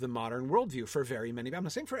of the modern worldview for very many. I'm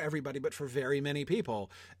not saying for everybody, but for very many people,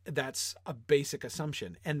 that's a basic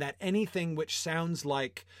assumption. And that anything which sounds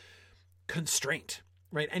like constraint,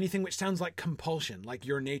 right? Anything which sounds like compulsion, like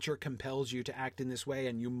your nature compels you to act in this way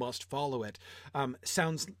and you must follow it,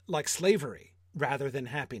 sounds like slavery rather than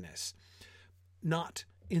happiness. Not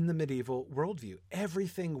in the medieval worldview.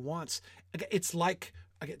 Everything wants, it's like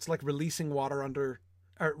releasing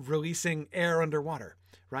releasing air underwater,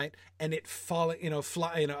 right? And it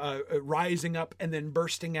rising up and then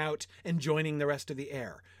bursting out and joining the rest of the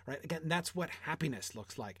air, right? Again, that's what happiness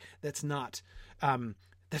looks like. That's not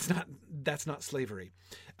slavery.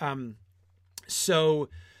 So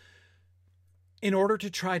in order to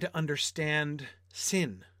try to understand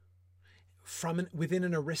sin within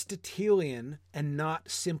an Aristotelian and not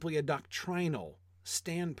simply a doctrinal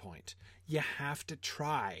standpoint, you have to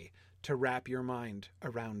try to wrap your mind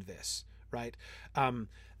around this, right?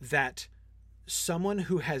 That someone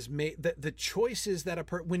who has made the choices that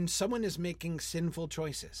when someone is making sinful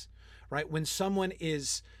choices, right? When someone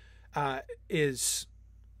is sort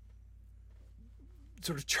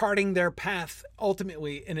of charting their path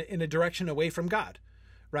ultimately in a direction away from God,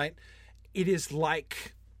 right? It is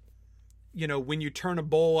like, when you turn a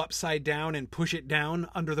bowl upside down and push it down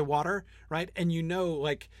under the water, right? And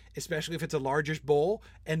like, especially if it's a larger bowl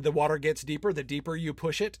and the water gets deeper, the deeper you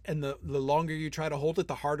push it and the longer you try to hold it,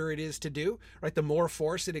 the harder it is to do, right? The more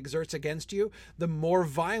force it exerts against you, the more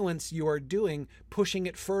violence you are doing, pushing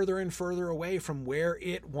it further and further away from where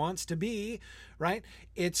it wants to be, right?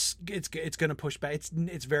 It's going to push back.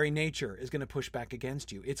 Its very nature is going to push back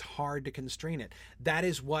against you. It's hard to constrain it. That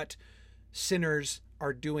is what sinners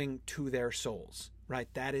are doing to their souls, right?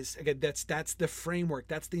 That is, again, that's the framework.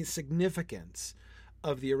 That's the significance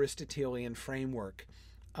of the Aristotelian framework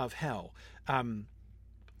of hell. That's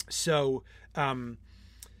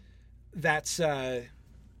I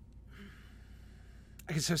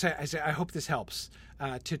hope this helps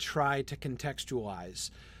to try to contextualize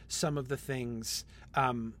some of the things,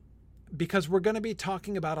 because we're going to be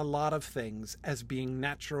talking about a lot of things as being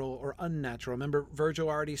natural or unnatural. Remember, Virgil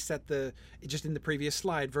already set just in the previous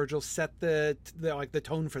slide, Virgil set the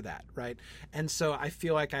tone for that, right? And so I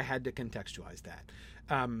feel like I had to contextualize that.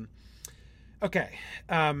 Okay.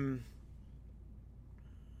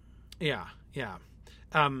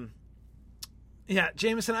 Yeah,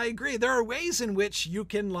 Jameson, I agree. There are ways in which you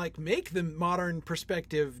can make the modern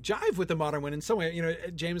perspective jive with the modern one. In some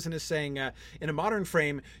way, Jameson is saying in a modern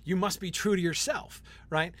frame, you must be true to yourself,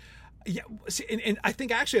 right? Yeah, and I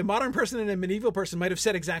think actually a modern person and a medieval person might have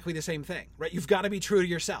said exactly the same thing, right? You've got to be true to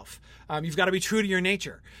yourself. You've got to be true to your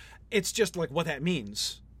nature. It's just like what that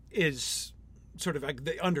means is sort of like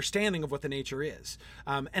the understanding of what the nature is.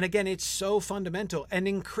 And again, it's so fundamental and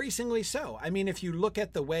increasingly so. I mean, if you look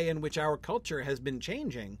at the way in which our culture has been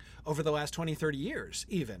changing over the last 20, 30 years,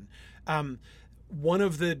 even, one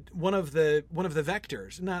of the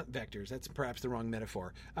vectors, not vectors, that's perhaps the wrong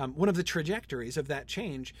metaphor. One of the trajectories of that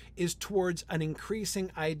change is towards an increasing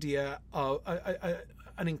idea of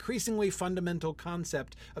an increasingly fundamental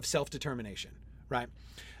concept of self-determination, right?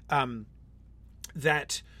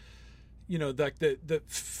 That, the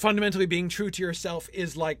fundamentally being true to yourself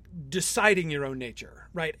is like deciding your own nature,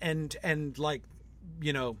 right? And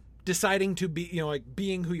deciding to be,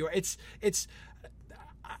 being who you are. It's, as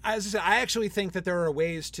I said, I actually think that there are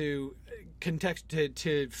ways to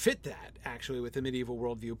fit that actually with the medieval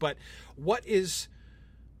worldview. But what is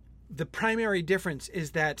the primary difference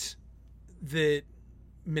is that the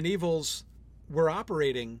medievals were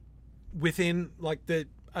operating within like there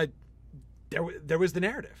was the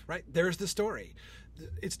narrative, right? There's the story.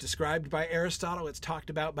 It's described by Aristotle. It's talked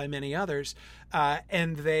about by many others,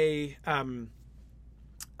 and they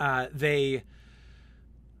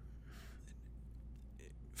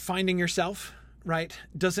finding yourself, right,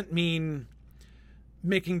 doesn't mean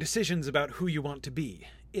making decisions about who you want to be.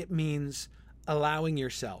 It means allowing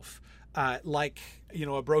yourself, like,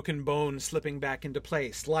 a broken bone slipping back into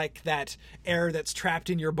place, like that air that's trapped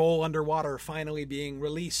in your bowl underwater finally being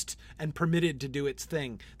released and permitted to do its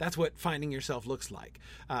thing. That's what finding yourself looks like.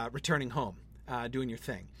 Returning home, doing your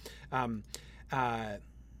thing.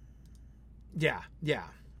 Yeah.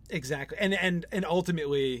 Exactly. And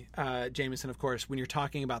ultimately, Jameson, of course, when you're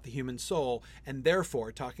talking about the human soul and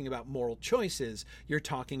therefore talking about moral choices, you're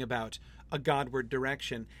talking about a Godward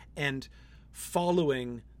direction and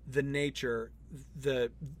following the nature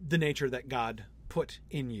that God put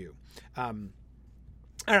in you. All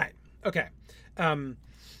right. Okay.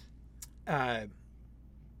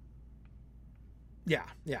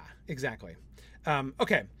 Yeah, exactly.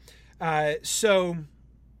 Okay. So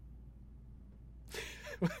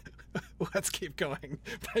let's keep going.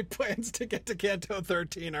 My plans to get to Canto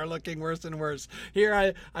 13 are looking worse and worse.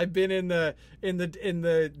 Here I've been in the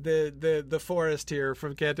forest here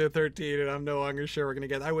from Canto 13, and I'm no longer sure we're going to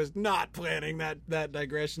get. I was not planning that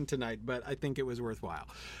digression tonight, but I think it was worthwhile.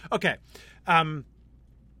 Okay.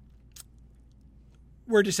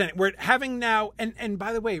 We're descending. We're having now, and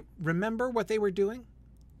by the way, remember what they were doing?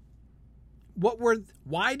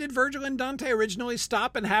 Why did Virgil and Dante originally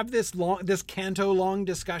stop and have this canto long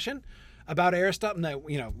discussion about Aristotle? No,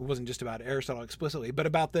 it wasn't just about Aristotle explicitly, but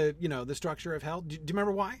about the structure of hell. Do you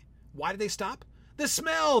remember why? Why did they stop? The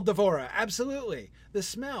smell, Devora. Absolutely. The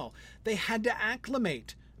smell. They had to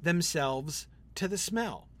acclimate themselves to the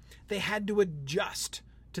smell. They had to adjust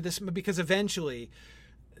to this because eventually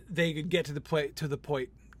they could get to the point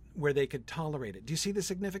where they could tolerate it. Do you see the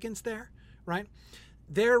significance there? Right?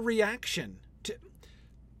 Their reaction to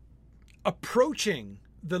approaching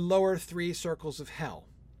the lower three circles of hell,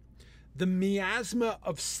 the miasma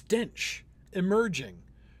of stench emerging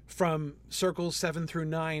from circles 7 through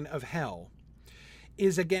 9 of hell,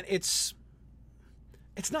 is again, it's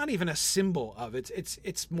not even a symbol of it.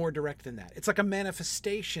 It's more direct than that. It's like a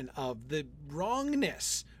manifestation of the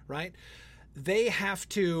wrongness, right? They have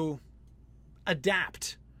to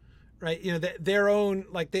adapt. Right, their own,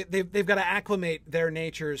 like they've got to acclimate their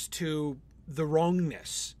natures to the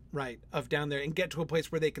wrongness, right, of down there, and get to a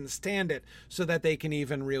place where they can stand it, so that they can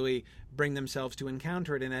even really bring themselves to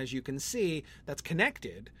encounter it. And as you can see, that's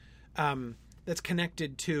connected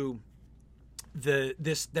to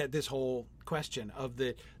this whole question of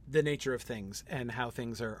the nature of things and how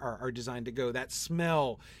things are designed to go. That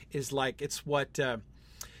smell is like, it's what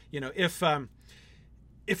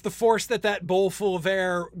if the force that bowl full of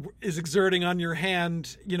air is exerting on your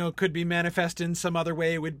hand, could be manifest in some other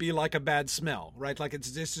way, it would be like a bad smell, right? Like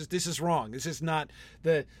this is wrong. This is not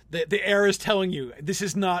the air is telling you, this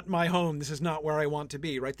is not my home. This is not where I want to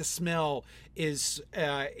be, right? The smell is,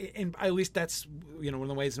 and at least that's, one of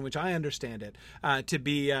the ways in which I understand it, to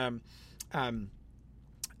be a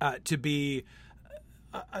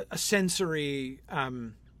sensory,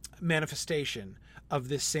 manifestation of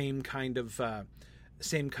this same kind of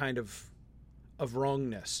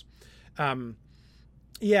wrongness.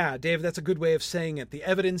 Yeah, Dave, that's a good way of saying it. The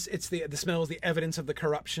evidence, the smell is the evidence of the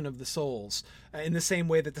corruption of the souls, in the same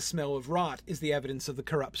way that the smell of rot is the evidence of the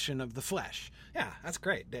corruption of the flesh. Yeah, that's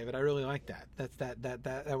great, David. I really like that.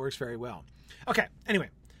 That works very well. Okay, anyway,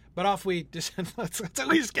 but off we descend. Let's at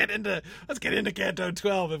least get into Canto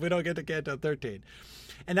 12 if we don't get to Canto 13.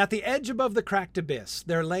 And at the edge above the cracked abyss,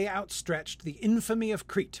 there lay outstretched the infamy of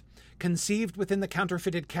Crete, conceived within the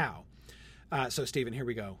counterfeited cow. So, Stephen, here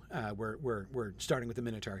we go. We're starting with the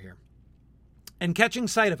Minotaur here. And catching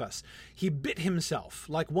sight of us, he bit himself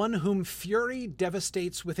like one whom fury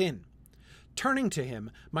devastates within. Turning to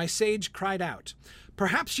him, my sage cried out,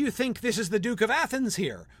 "Perhaps you think this is the Duke of Athens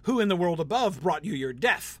here, who in the world above brought you your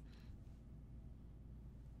death."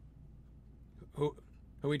 Who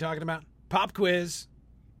are we talking about? Pop quiz.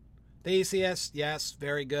 Theseus, yes,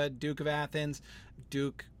 very good. Duke of Athens.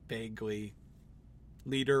 Duke, vaguely.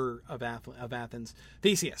 Leader of Athens.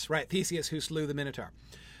 Theseus, right. Theseus who slew the Minotaur.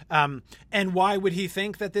 And why would he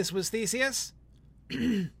think that this was Theseus?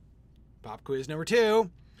 Pop quiz number 2,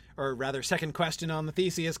 or rather second question on the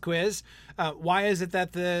Theseus quiz. Why is it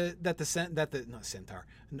that Centaur,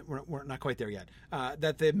 we're not quite there yet,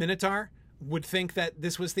 that the Minotaur would think that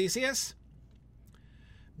this was Theseus?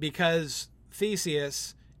 Because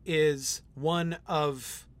Theseus is one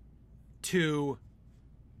of two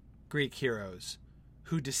Greek heroes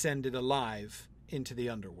who descended alive into the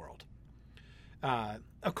underworld.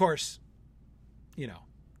 Of course,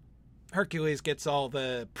 Hercules gets all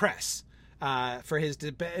the press for his,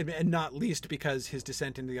 and not least because his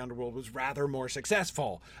descent into the underworld was rather more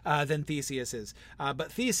successful than Theseus's.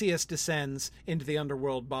 But Theseus descends into the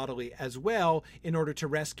underworld bodily as well in order to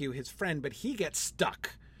rescue his friend, but he gets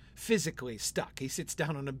stuck. Physically stuck. He sits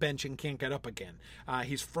down on a bench and can't get up again.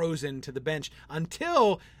 He's frozen to the bench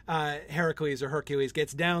until Heracles or Hercules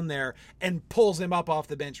gets down there and pulls him up off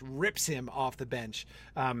the bench, rips him off the bench,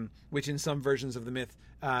 which in some versions of the myth,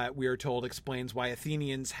 we are told, explains why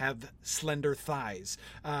Athenians have slender thighs,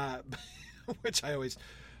 which I always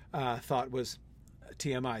thought was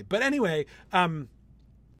TMI. But anyway,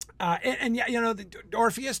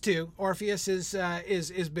 Orpheus too. Orpheus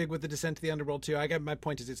is big with the descent to the underworld too. My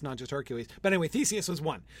point is it's not just Hercules. But anyway, Theseus was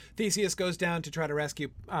one. Theseus goes down to try to rescue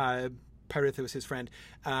Pirithous, his friend,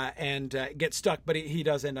 and gets stuck, but he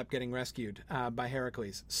does end up getting rescued by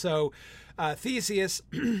Heracles. So Theseus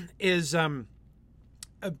is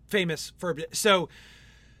famous for. So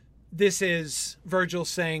this is Virgil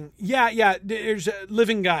saying, there's a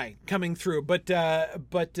living guy coming through, but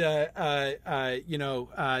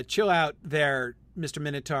chill out there, Mr.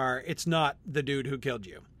 Minotaur. It's not the dude who killed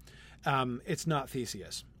you. It's not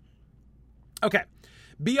Theseus. Okay.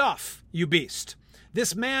 Be off, you beast.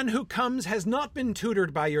 This man who comes has not been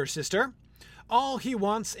tutored by your sister. All he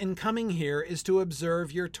wants in coming here is to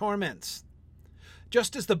observe your torments.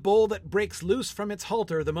 Just as the bull that breaks loose from its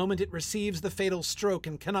halter the moment it receives the fatal stroke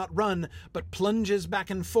and cannot run, but plunges back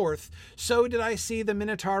and forth, so did I see the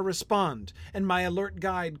Minotaur respond, and my alert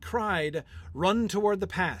guide cried, "Run toward the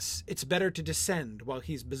pass. It's better to descend while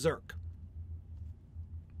he's berserk."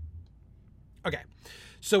 Okay,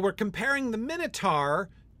 so we're comparing the Minotaur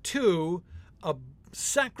to a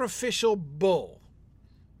sacrificial bull.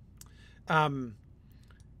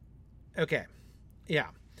 Okay, yeah.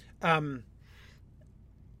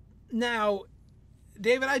 Now,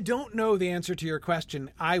 David, I don't know the answer to your question.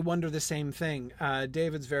 I wonder the same thing.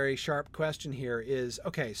 David's very sharp question here is,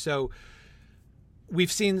 okay, so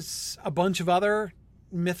we've seen a bunch of other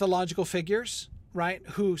mythological figures, right,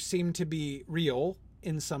 who seem to be real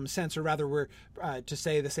in some sense, or rather we're, to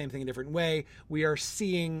say the same thing in a different way, we are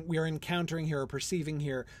encountering here or perceiving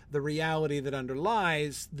here the reality that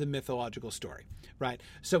underlies the mythological story, right?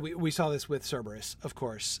 So we saw this with Cerberus, of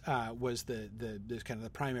course, was the kind of the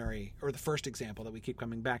primary or the first example that we keep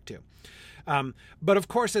coming back to. But of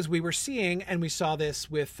course, as we were seeing, and we saw this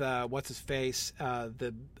with, what's his face,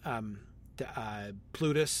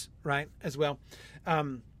 Plutus, right, as well,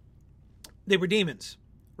 they were demons.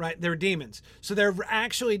 Right, they're demons. So they're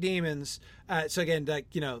actually demons. So again, like,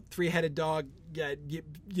 three-headed dog.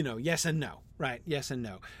 Yes and no. Right, yes and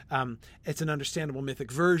no. It's an understandable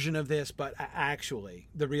mythic version of this, but actually,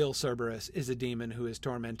 the real Cerberus is a demon who is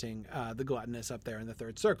tormenting the gluttonous up there in the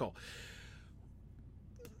third circle.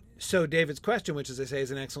 So David's question, which, as I say, is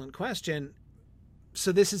an excellent question.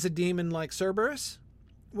 So this is a demon like Cerberus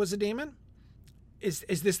was a demon. Is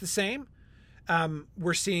this the same?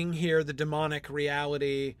 We're seeing here the demonic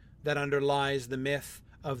reality that underlies the myth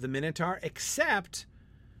of the Minotaur, except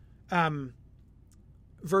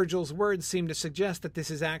Virgil's words seem to suggest that this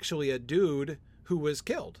is actually a dude who was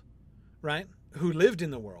killed, right? Who lived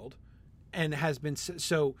in the world and has been...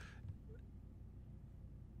 So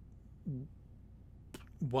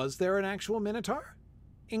was there an actual Minotaur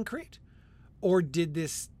in Crete? Or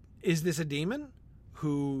is this a demon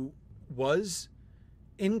who was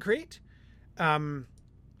in Crete?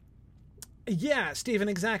 Yeah, Stephen,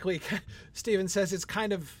 exactly. Stephen says it's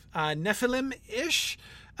kind of Nephilim-ish.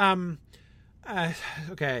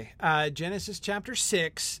 Okay, Genesis chapter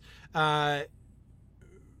 6. It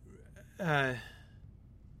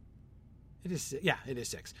is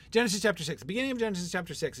 6. Genesis chapter 6. The beginning of Genesis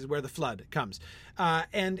chapter 6 is where the flood comes.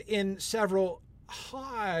 And in several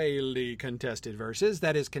highly contested verses,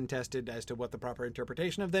 that is contested as to what the proper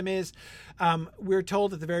interpretation of them is, we're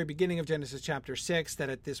told at the very beginning of Genesis chapter 6 that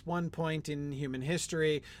at this one point in human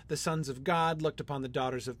history, the sons of God looked upon the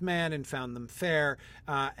daughters of man and found them fair,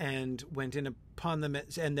 and went in upon them,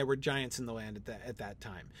 and there were giants in the land at that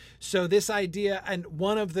time. So this idea, and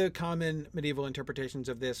one of the common medieval interpretations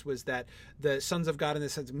of this was that the sons of God in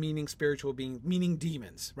this sense meaning spiritual being, meaning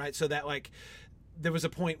demons, right? So that like there was a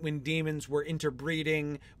point when demons were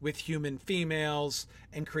interbreeding with human females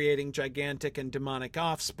and creating gigantic and demonic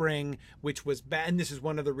offspring, which was bad. And this is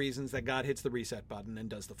one of the reasons that God hits the reset button and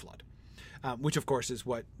does the flood, which of course is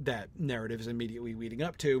what that narrative is immediately leading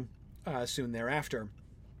up to soon thereafter.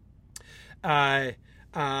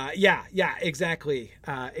 Yeah, exactly.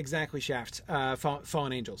 Exactly, Shaft.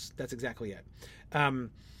 Fallen angels. That's exactly it.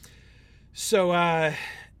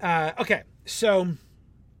 Okay. So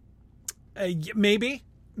maybe,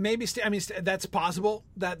 that's possible.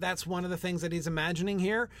 That's one of the things that he's imagining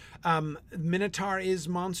here. Minotaur is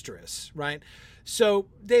monstrous, right? So,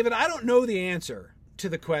 David, I don't know the answer to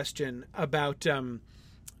the question about,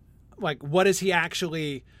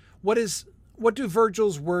 what do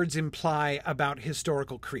Virgil's words imply about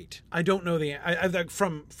historical Crete? I don't know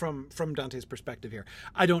from Dante's perspective here.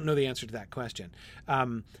 I don't know the answer to that question.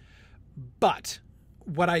 But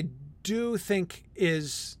what I do think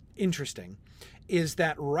is interesting is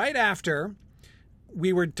that right after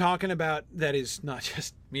we were talking about, that is not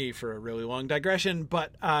just me for a really long digression,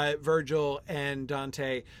 but Virgil and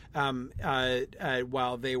Dante,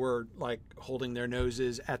 while they were holding their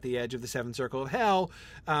noses at the edge of the seventh circle of hell,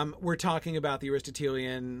 we're talking about the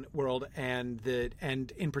Aristotelian world and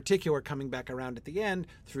in particular coming back around at the end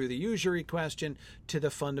through the usury question to the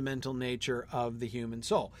fundamental nature of the human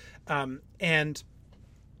soul.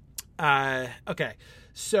 Okay,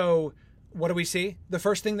 so what do we see? The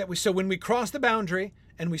first thing so when we cross the boundary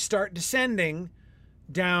and we start descending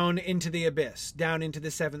down into the abyss, down into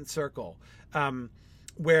the seventh circle,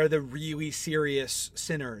 where the really serious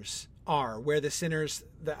sinners are, where the sinners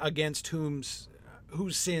against whose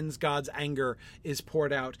sins God's anger is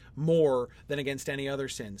poured out more than against any other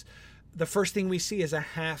sins. The first thing we see is a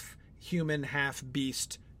half human, half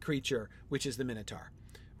beast creature, which is the Minotaur,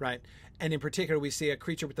 right? And in particular, we see a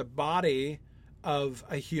creature with the body of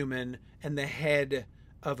a human and the head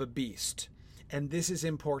of a beast. And this is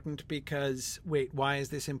important because, why is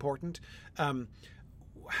this important?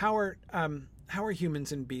 How are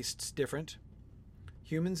humans and beasts different?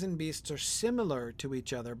 Humans and beasts are similar to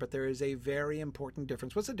each other, but there is a very important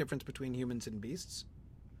difference. What's the difference between humans and beasts?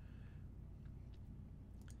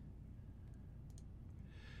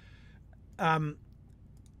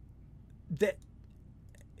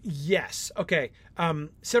 Yes. Okay.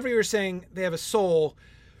 Several of you are saying they have a soul.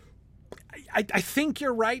 I think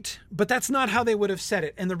you're right, but that's not how they would have said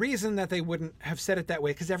it. And the reason that they wouldn't have said it that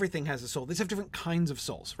way, because everything has a soul. These have different kinds of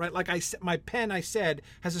souls, right? Like my pen, I said,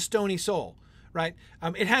 has a stony soul, right?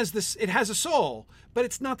 It has a soul, but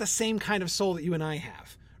it's not the same kind of soul that you and I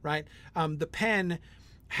have, right? The pen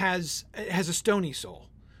has a stony soul,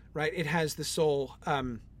 right? It has the soul.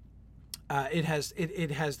 It has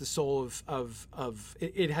the soul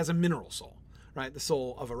it has a mineral soul, right? The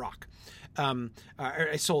soul of a rock, or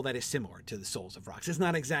a soul that is similar to the souls of rocks. It's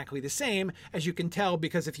not exactly the same, as you can tell,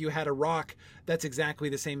 because if you had a rock that's exactly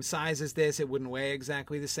the same size as this, it wouldn't weigh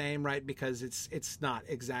exactly the same, right? Because it's not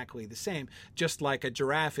exactly the same. Just like a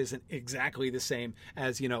giraffe isn't exactly the same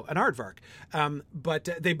as an aardvark. But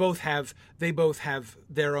they both have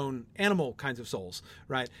their own animal kinds of souls,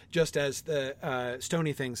 right? Just as the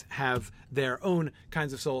stony things have their own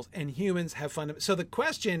kinds of souls, and humans have fundamental. So the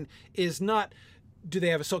question is not, do they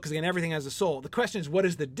have a soul? Because again, everything has a soul. The question is, what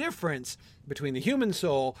is the difference between the human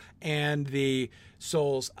soul and the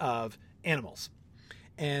souls of animals?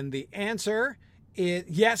 And the answer is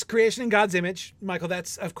yes, creation in God's image. Michael,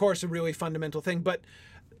 that's of course a really fundamental thing. But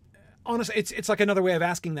honestly, it's like another way of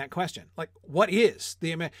asking that question. Like, what is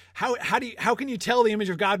the image? How can you tell the image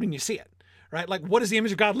of God when you see it? Right? Like, what does the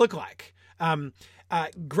image of God look like?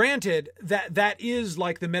 Granted, that is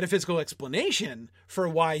like the metaphysical explanation for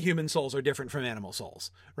why human souls are different from animal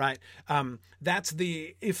souls, right? That's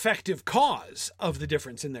the effective cause of the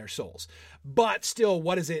difference in their souls. But still,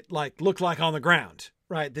 what does it look like on the ground,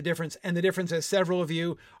 right? The difference, as several of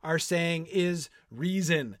you are saying, is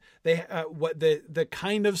reason. What the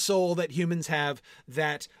kind of soul that humans have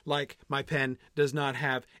that, like my pen, does not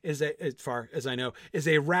have, is as far as I know, is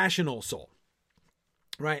a rational soul.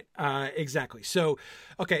 Right. Exactly. So,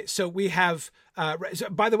 okay. So we have, so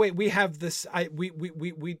by the way, we have this,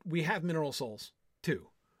 we have mineral souls too,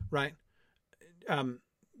 right?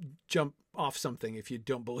 Jump off something if you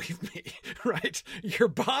don't believe me, right? Your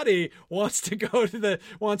body wants to go to the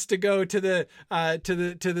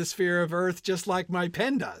sphere of Earth, just like my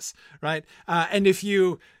pen does. Right. And if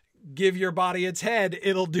you give your body its head,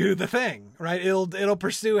 it'll do the thing, right? It'll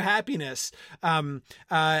pursue happiness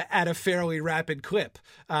at a fairly rapid clip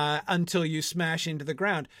until you smash into the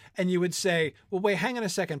ground. And you would say, well, wait, hang on a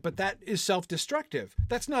second, but that is self-destructive.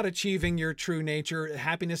 That's not achieving your true nature,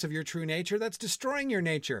 happiness of your true nature. That's destroying your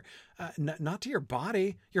nature. Not to your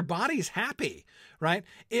body. Your body's happy, right?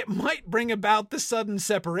 It might bring about the sudden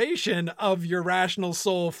separation of your rational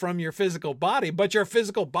soul from your physical body, but your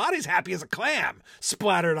physical body's happy as a clam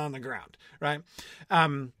splattered on the ground, right?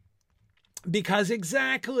 Because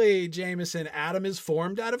exactly, Jameson, Adam is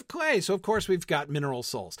formed out of clay. So of course we've got mineral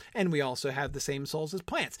souls, and we also have the same souls as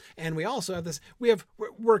plants. And we also have this,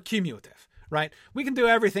 we're cumulative, right? We can do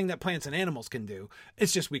everything that plants and animals can do.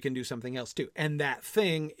 It's just we can do something else too. And that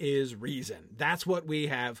thing is reason. That's what we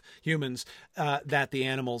have, humans, that the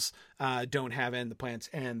animals don't have, and the plants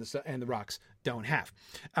and the rocks don't have.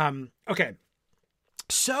 Okay.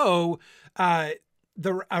 So, a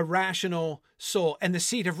rational soul, and the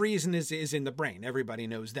seat of reason is in the brain. Everybody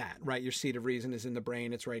knows that, right? Your seat of reason is in the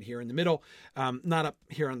brain. It's right here in the middle, not up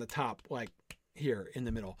here on the top, like here in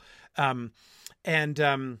the middle. I'm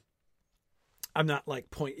not like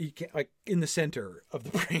like in the center of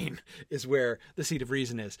the brain is where the seat of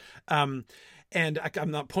reason is. And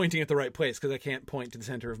I'm not pointing at the right place because I can't point to the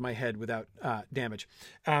center of my head without damage.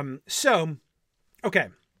 Okay.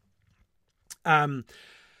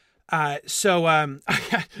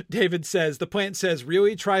 David says, the plant says,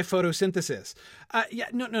 really try photosynthesis.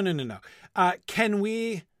 No. Can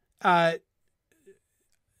we,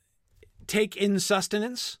 take in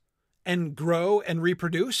sustenance and grow and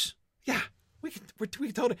reproduce? Yeah, we can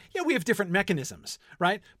totally, we have different mechanisms,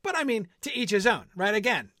 right? But I mean, to each his own, right?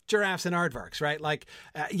 Again, giraffes and aardvarks, right? Like,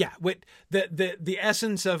 the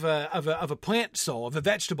essence of a plant soul, of a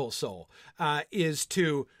vegetable soul, is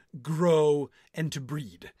to grow and to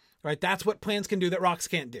breed. Right? That's what plants can do that rocks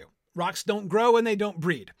can't do. Rocks don't grow and they don't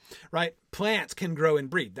breed, right? Plants can grow and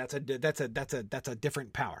breed. That's a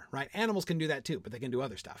different power, right? Animals can do that too, but they can do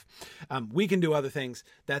other stuff. We can do other things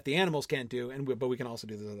that the animals can't do, but we can also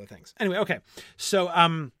do those other things. Anyway, okay. So,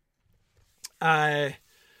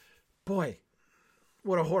 boy,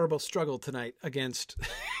 what a horrible struggle tonight against,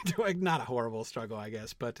 not a horrible struggle, I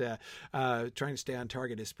guess, but trying to stay on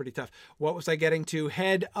target is pretty tough. What was I getting to?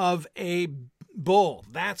 Head of a bull.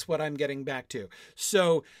 That's what I'm getting back to.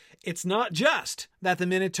 So it's not just that the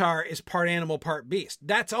Minotaur is part animal, part beast.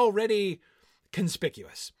 That's already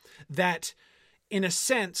conspicuous. That, in a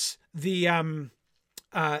sense, the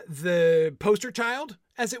poster child,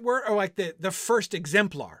 as it were, or like the first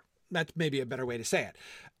exemplar, that's maybe a better way to say it,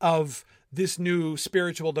 of this new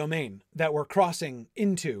spiritual domain that we're crossing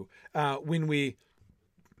into when we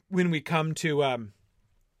come to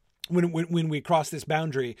when we cross this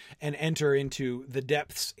boundary and enter into the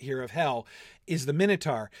depths here of hell, is the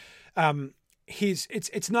Minotaur.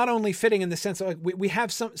 It's not only fitting in the sense that, like, we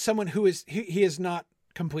have someone who is he is not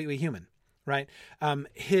completely human, right?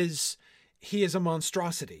 He is a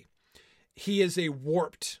monstrosity. He is a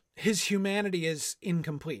warped. His humanity is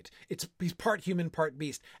incomplete. He's part human, part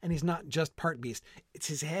beast, and he's not just part beast. It's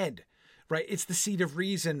his head, right? It's the seat of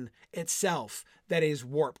reason itself that is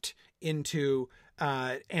warped into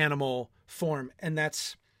animal form, and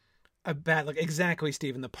that's a bad, like, exactly,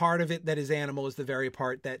 Stephen. The part of it that is animal is the very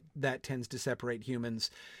part that tends to separate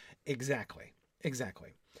humans. Exactly.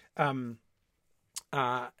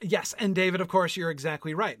 Yes, and David, of course, you're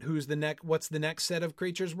exactly right. What's the next set of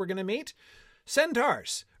creatures we're going to meet?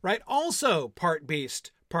 Centaurs, right? Also part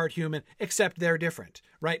beast, part human, except they're different,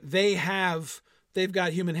 right? They've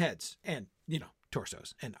got human heads and,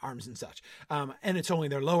 torsos and arms and such. And it's only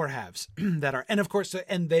their lower halves that are, and of course,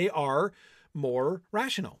 and they are more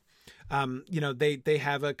rational. They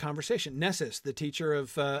have a conversation. Nessus, the teacher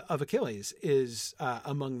of Achilles, is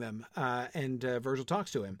among them, and Virgil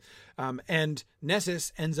talks to him. And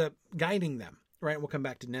Nessus ends up guiding them, right? We'll come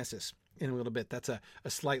back to Nessus in a little bit. That's a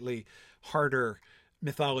slightly harder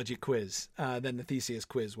mythology quiz than the Theseus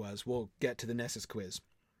quiz was. We'll get to the Nessus quiz.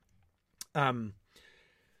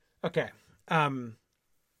 Okay.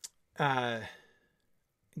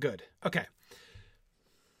 Good. Okay.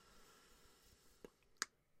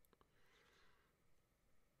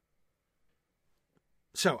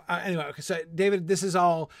 So anyway, okay, so David, this is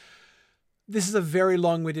a very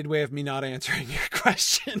long-winded way of me not answering your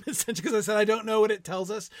question, essentially, because I said I don't know what it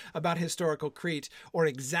tells us about historical Crete or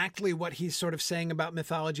exactly what he's sort of saying about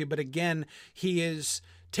mythology. But again, he is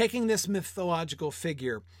taking this mythological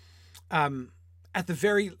figure at the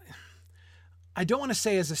very, I don't want to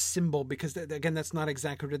say as a symbol, because again, that's not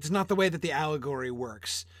exactly, it's not the way that the allegory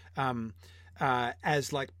works.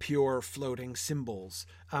 As like pure floating symbols.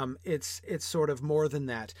 It's sort of more than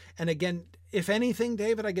that. And again, if anything,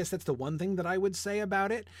 David, I guess that's the one thing that I would say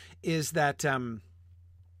about it, is that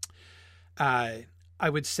I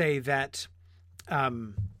would say that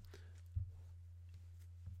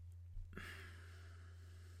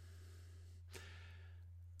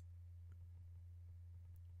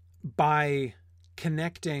by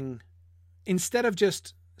connecting, instead of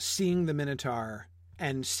just seeing the Minotaur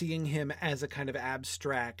and seeing him as a kind of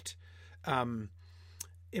abstract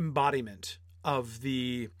embodiment of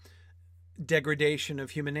the degradation of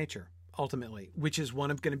human nature, ultimately, which is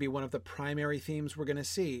going to be one of the primary themes we're going to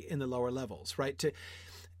see in the lower levels, right?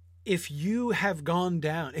 If you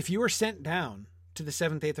were sent down to the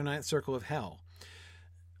 7th, 8th, or 9th circle of hell,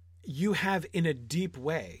 you have in a deep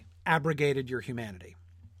way abrogated your humanity.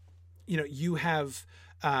 You have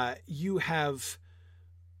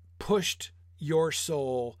pushed your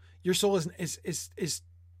soul. Your soul is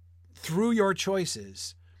through your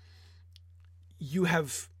choices. You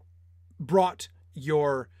have brought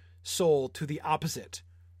your soul to the opposite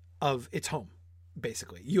of its home.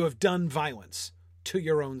 Basically, you have done violence to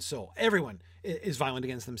your own soul. Everyone is violent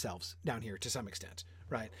against themselves down here to some extent,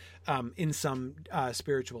 right? In some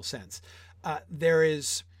spiritual sense, there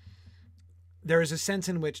is a sense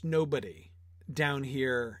in which nobody down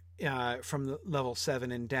here from the level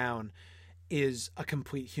 7 and down is a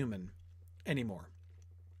complete human anymore.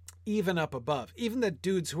 Even up above, even the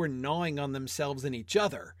dudes who are gnawing on themselves and each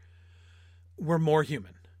other were more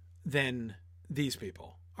human than these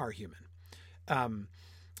people are human.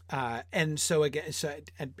 And so again,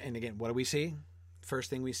 what do we see?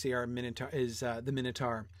 First thing we see are the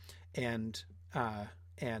Minotaur and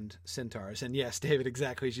centaurs. And yes, David,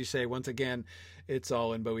 exactly as you say, once again, it's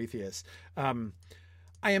all in Boethius. I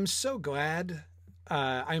am so glad,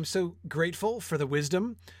 I am so grateful for the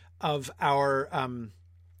wisdom of our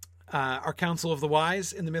Council of the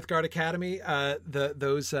Wise in the Mythgard Academy,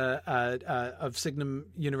 those of Signum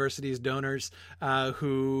University's donors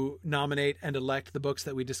who nominate and elect the books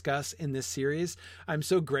that we discuss in this series. I'm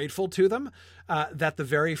so grateful to them that the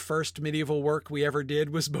very first medieval work we ever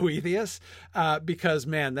did was Boethius, because,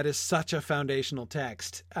 man, that is such a foundational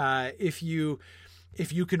text.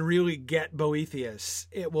 If you can really get Boethius,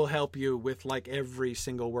 it will help you with like every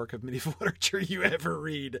single work of medieval literature you ever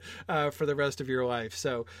read for the rest of your life.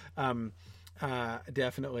 So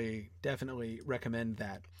definitely recommend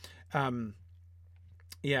that.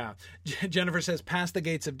 Yeah. Jennifer says, past the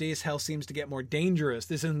gates of Dis, hell seems to get more dangerous.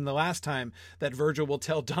 This isn't the last time that Virgil will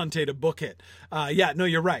tell Dante to book it. Yeah, no,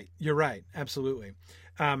 you're right. You're right. Absolutely.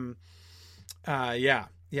 Yeah.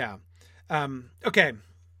 Okay.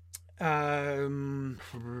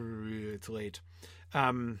 It's late.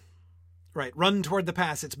 Right. Run toward the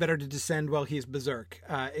pass. It's better to descend while he's berserk.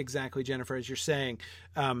 Exactly, Jennifer, as you're saying.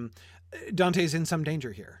 Dante's in some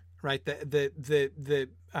danger here, right? The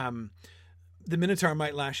Minotaur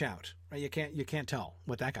might lash out, right? You can't tell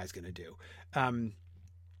what that guy's going to do.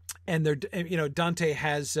 And Dante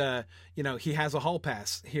has, he has a hall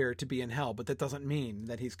pass here to be in hell, but that doesn't mean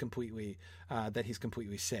that he's completely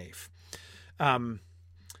safe.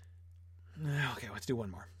 Okay, let's do one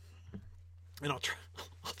more, and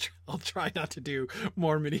I'll try not to do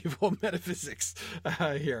more medieval metaphysics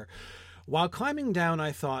here. While climbing down,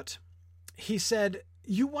 I thought, he said,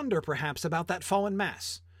 "You wonder perhaps about that fallen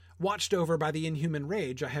mass, watched over by the inhuman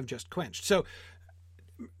rage I have just quenched." So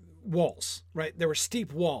walls, right? There were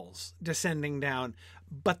steep walls descending down,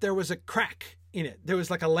 but there was a crack in it. There was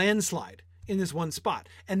like a landslide in this one spot.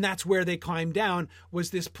 And that's where they climbed down, was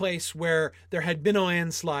this place where there had been a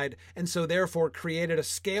landslide, and so therefore created a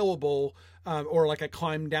scalable or like a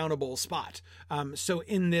climb downable spot. So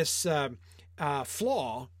in this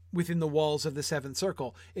flaw within the walls of the 7th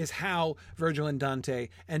circle is how Virgil and Dante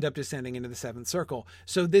end up descending into the 7th circle.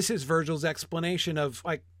 So this is Virgil's explanation of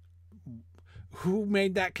like, who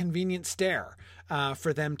made that convenient stair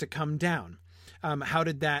for them to come down? How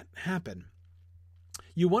did that happen?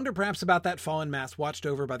 You wonder perhaps about that fallen mass watched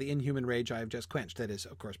over by the inhuman rage I have just quenched. That is,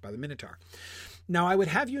 of course, by the Minotaur. Now, I would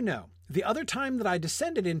have you know, the other time that I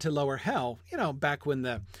descended into lower hell, back when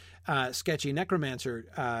the sketchy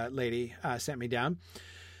necromancer lady sent me down,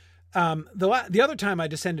 the other time I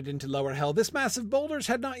descended into lower hell, this mass of boulders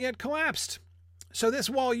had not yet collapsed. So this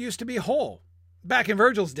wall used to be whole, back in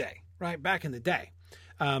Virgil's day, right? Back in the day.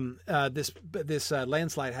 This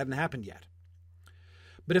landslide hadn't happened yet.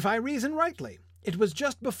 But if I reason rightly, it was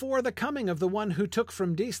just before the coming of the one who took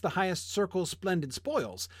from Dis the highest circle's splendid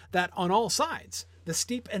spoils, that on all sides the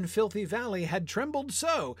steep and filthy valley had trembled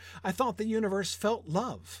so, I thought the universe felt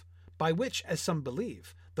love, by which, as some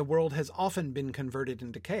believe, the world has often been converted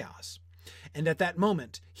into chaos. And at that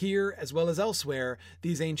moment, here as well as elsewhere,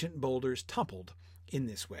 these ancient boulders toppled in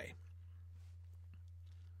this way.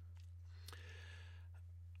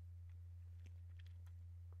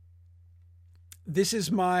 This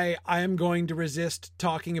is I am going to resist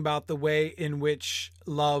talking about the way in which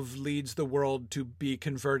love leads the world to be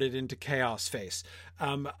converted into chaos face.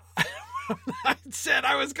 I said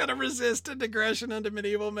I was going to resist a digression into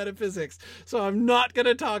medieval metaphysics, so I'm not going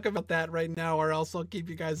to talk about that right now, or else I'll keep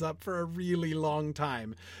you guys up for a really long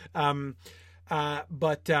time.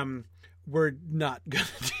 But we're not going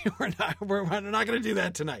to do. We're not going to do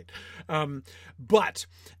that tonight. But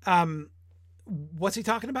what's he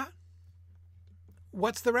talking about?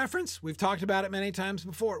 What's the reference? We've talked about it many times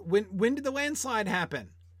before. When did the landslide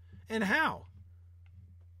happen, and how?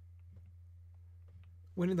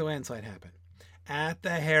 When did the landslide happen? At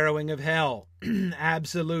the harrowing of hell.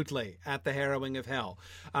 Absolutely, at the harrowing of hell.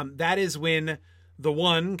 That is when the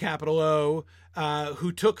one, capital O,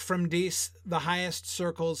 who took from Dis the highest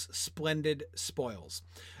circle's splendid spoils.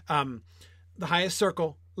 The highest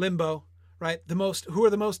circle, limbo, right? Who are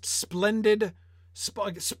the most splendid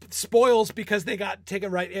spoils because they got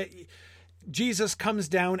taken, right? Jesus comes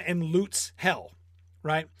down and loots hell,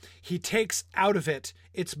 right? He takes out of it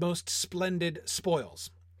its most splendid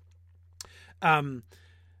spoils.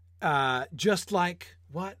 Just like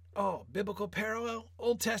what? Oh, biblical parallel,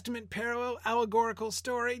 Old Testament parallel, allegorical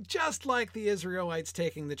story, just like the Israelites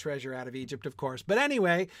taking the treasure out of Egypt, of course. But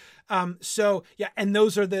anyway, so yeah, and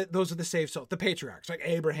those are the saved souls, the patriarchs, like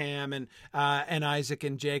Abraham and Isaac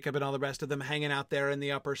and Jacob and all the rest of them hanging out there in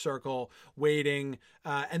the upper circle, waiting.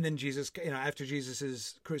 And then Jesus, after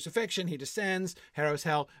Jesus's crucifixion, he descends, harrows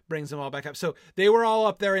hell, brings them all back up. So they were all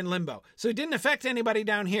up there in limbo. So it didn't affect anybody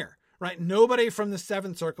down here. Right? Nobody from the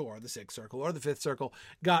seventh circle or the sixth circle or the fifth circle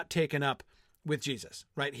got taken up with Jesus,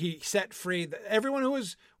 right? He set free everyone who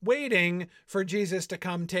was waiting for Jesus to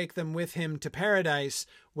come take them with him to paradise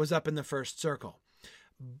was up in the first circle.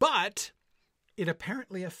 But it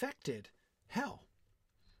apparently affected hell.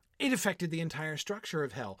 It affected the entire structure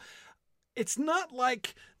of hell. It's not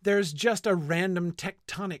like there's just a random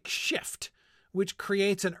tectonic shift which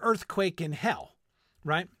creates an earthquake in hell,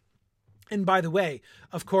 right? And by the way,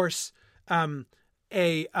 of course, an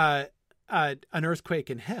earthquake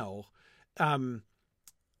in hell, remember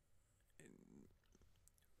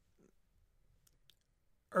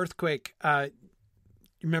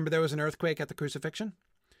there was an earthquake at the crucifixion?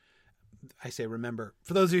 I say remember.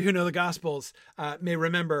 For those of you who know the Gospels, may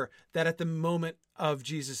remember that at the moment of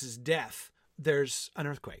Jesus' death, there's an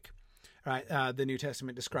earthquake. Right? The New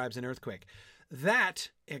Testament describes an earthquake.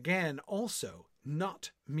 That, again, also not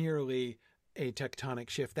merely a tectonic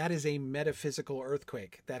shift. That is a metaphysical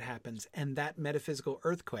earthquake that happens. And that metaphysical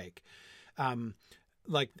earthquake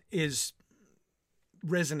is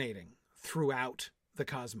resonating throughout the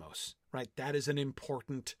cosmos, right? That is an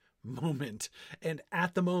important moment. And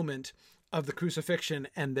at the moment of the crucifixion,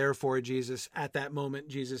 and therefore Jesus, at that moment,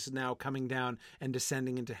 Jesus is now coming down and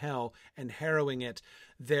descending into hell and harrowing it.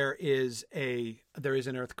 There is an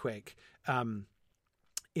earthquake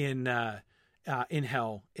in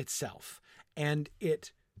hell itself, and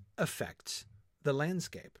it affects the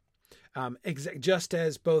landscape. Just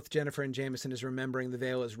as both Jennifer and Jameson is remembering the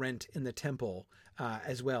veil is rent in the temple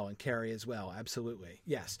as well, and Carrie as well. Absolutely.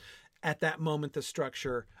 Yes. At that moment, the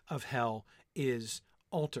structure of hell is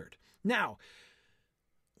altered. Now,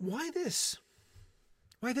 why this?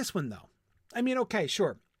 Why this one, though? I mean, okay,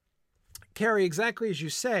 sure. Carrie, exactly as you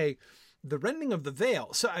say, the rending of the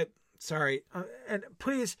veil. So, and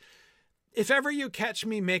please, if ever you catch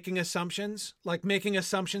me making assumptions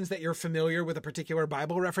that you're familiar with a particular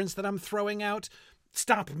Bible reference that I'm throwing out,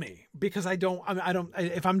 stop me, because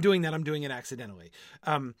if I'm doing that, I'm doing it accidentally.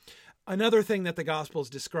 Another thing that the Gospels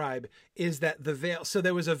describe is that the veil, so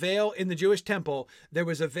there was a veil in the Jewish temple, there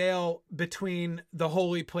was a veil between the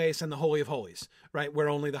holy place and the Holy of Holies, right, where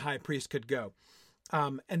only the high priest could go.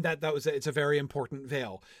 And it's a very important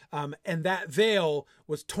veil. And that veil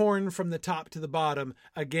was torn from the top to the bottom.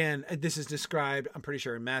 Again, this is described, I'm pretty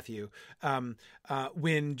sure in Matthew,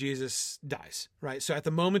 when Jesus dies, right? So at the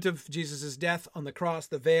moment of Jesus's death on the cross,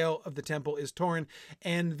 the veil of the temple is torn,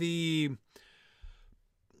 and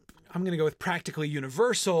I'm going to go with practically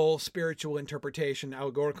universal spiritual interpretation,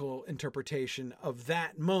 allegorical interpretation of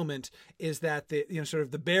that moment is that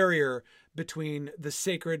the barrier between the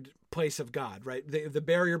sacred place of God, right? The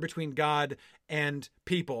barrier between God and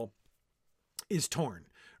people is torn,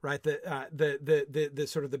 right? The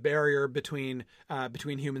sort of the barrier between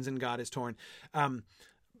humans and God is torn.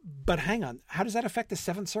 But hang on, how does that affect the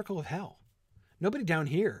seventh circle of hell? Nobody down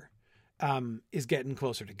here is getting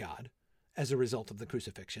closer to God as a result of the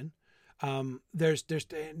crucifixion. There's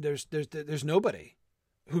nobody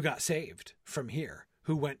who got saved from here,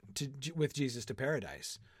 who went with Jesus to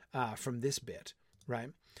paradise, from this bit,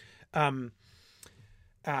 right?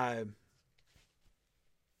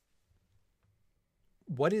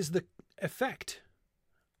 What is the effect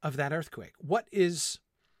of that earthquake? What is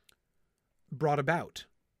brought about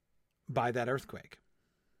by that earthquake?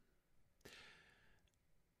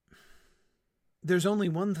 There's only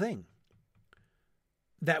one thing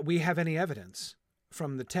that we have any evidence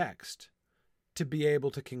from the text to be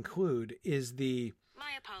able to conclude is the...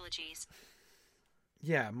 My apologies.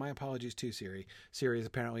 Yeah, my apologies too, Siri. Siri is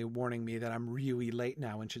apparently warning me that I'm really late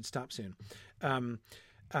now and should stop soon.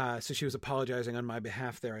 So she was apologizing on my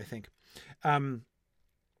behalf there, I think.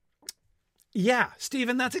 Yeah,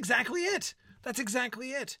 Stephen, that's exactly it. That's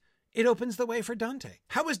exactly it. It opens the way for Dante.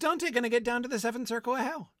 How is Dante going to get down to the seventh circle of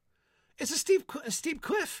hell? It's a steep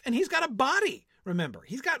cliff, and he's got a body, remember.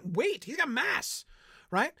 He's got weight. He's got mass,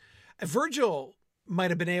 right? Virgil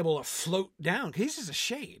might have been able to float down. He's just a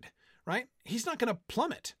shade, right? He's not going to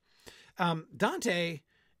plummet. Dante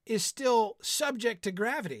is still subject to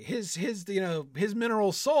gravity. His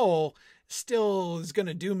mineral soul still is going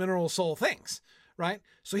to do mineral soul things, right?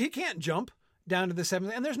 So he can't jump down to the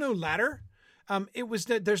seventh, and there's no ladder.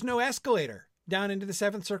 There's no escalator down into the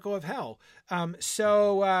seventh circle of hell.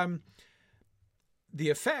 So the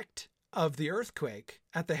effect of the earthquake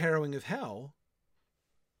at the harrowing of hell,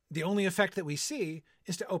 the only effect that we see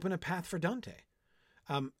is to open a path for Dante,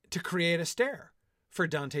 to create a stair for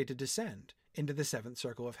Dante to descend into the seventh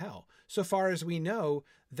circle of hell. So far as we know,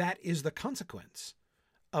 that is the consequence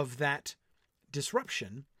of that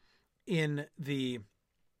disruption in the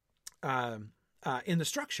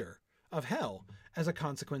structure of hell as a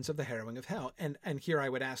consequence of the harrowing of hell. And here I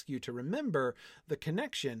would ask you to remember the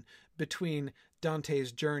connection between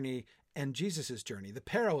Dante's journey and Jesus's journey, the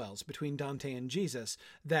parallels between Dante and Jesus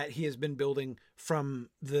that he has been building from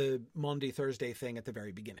the Maundy Thursday thing at the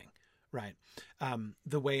very beginning, right?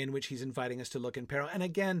 The way in which he's inviting us to look in parallel. And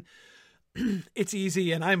again, it's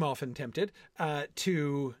easy, and I'm often tempted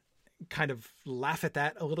to kind of laugh at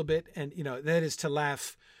that a little bit. And, that is to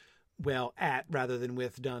laugh at rather than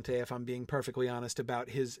with Dante, if I'm being perfectly honest about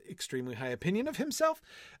his extremely high opinion of himself.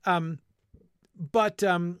 But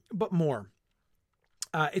more.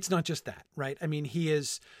 It's not just that, right? I mean, he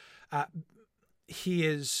is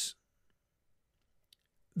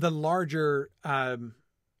the larger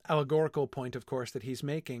allegorical point, of course, that he's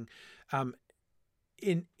making,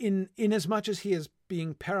 in as much as he is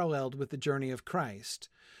being paralleled with the journey of Christ.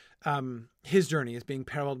 His journey is being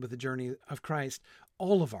paralleled with the journey of Christ.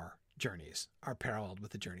 All of our journeys are paralleled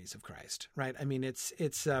with the journeys of Christ, right? I mean, it's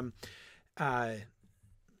a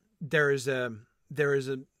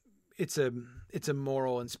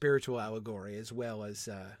moral and spiritual allegory as well as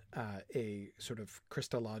a sort of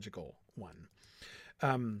Christological one.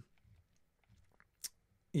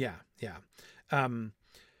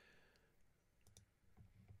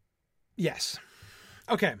 Yes.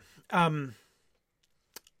 Okay.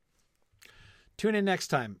 Tune in next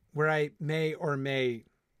time where I may or may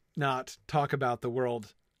not talk about the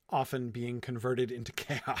world often being converted into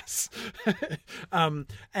chaos.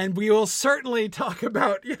 And we will certainly talk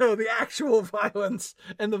about, the actual violence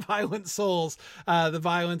and the violent souls, the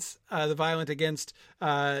violent against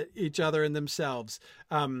each other and themselves.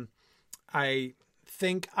 I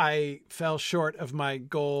think I fell short of my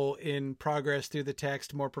goal in progress through the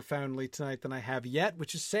text more profoundly tonight than I have yet,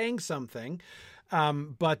 which is saying something.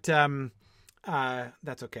 But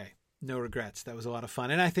that's okay. No regrets. That was a lot of fun.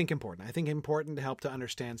 And I think important to help to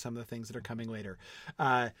understand some of the things that are coming later.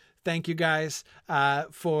 Thank you guys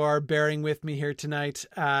for bearing with me here tonight.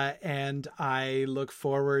 And I look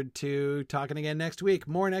forward to talking again next week,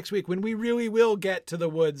 more next week, when we really will get to the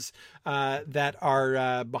woods that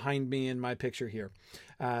are behind me in my picture here.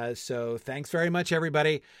 So thanks very much,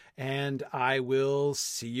 everybody. And I will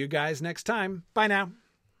see you guys next time. Bye now.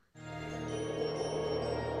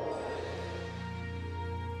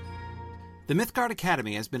 The Mythgard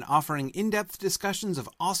Academy has been offering in-depth discussions of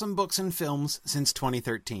awesome books and films since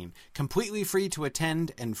 2013, completely free to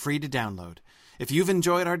attend and free to download. If you've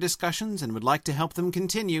enjoyed our discussions and would like to help them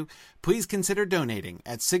continue, please consider donating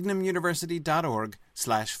at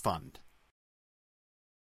signumuniversity.org/fund.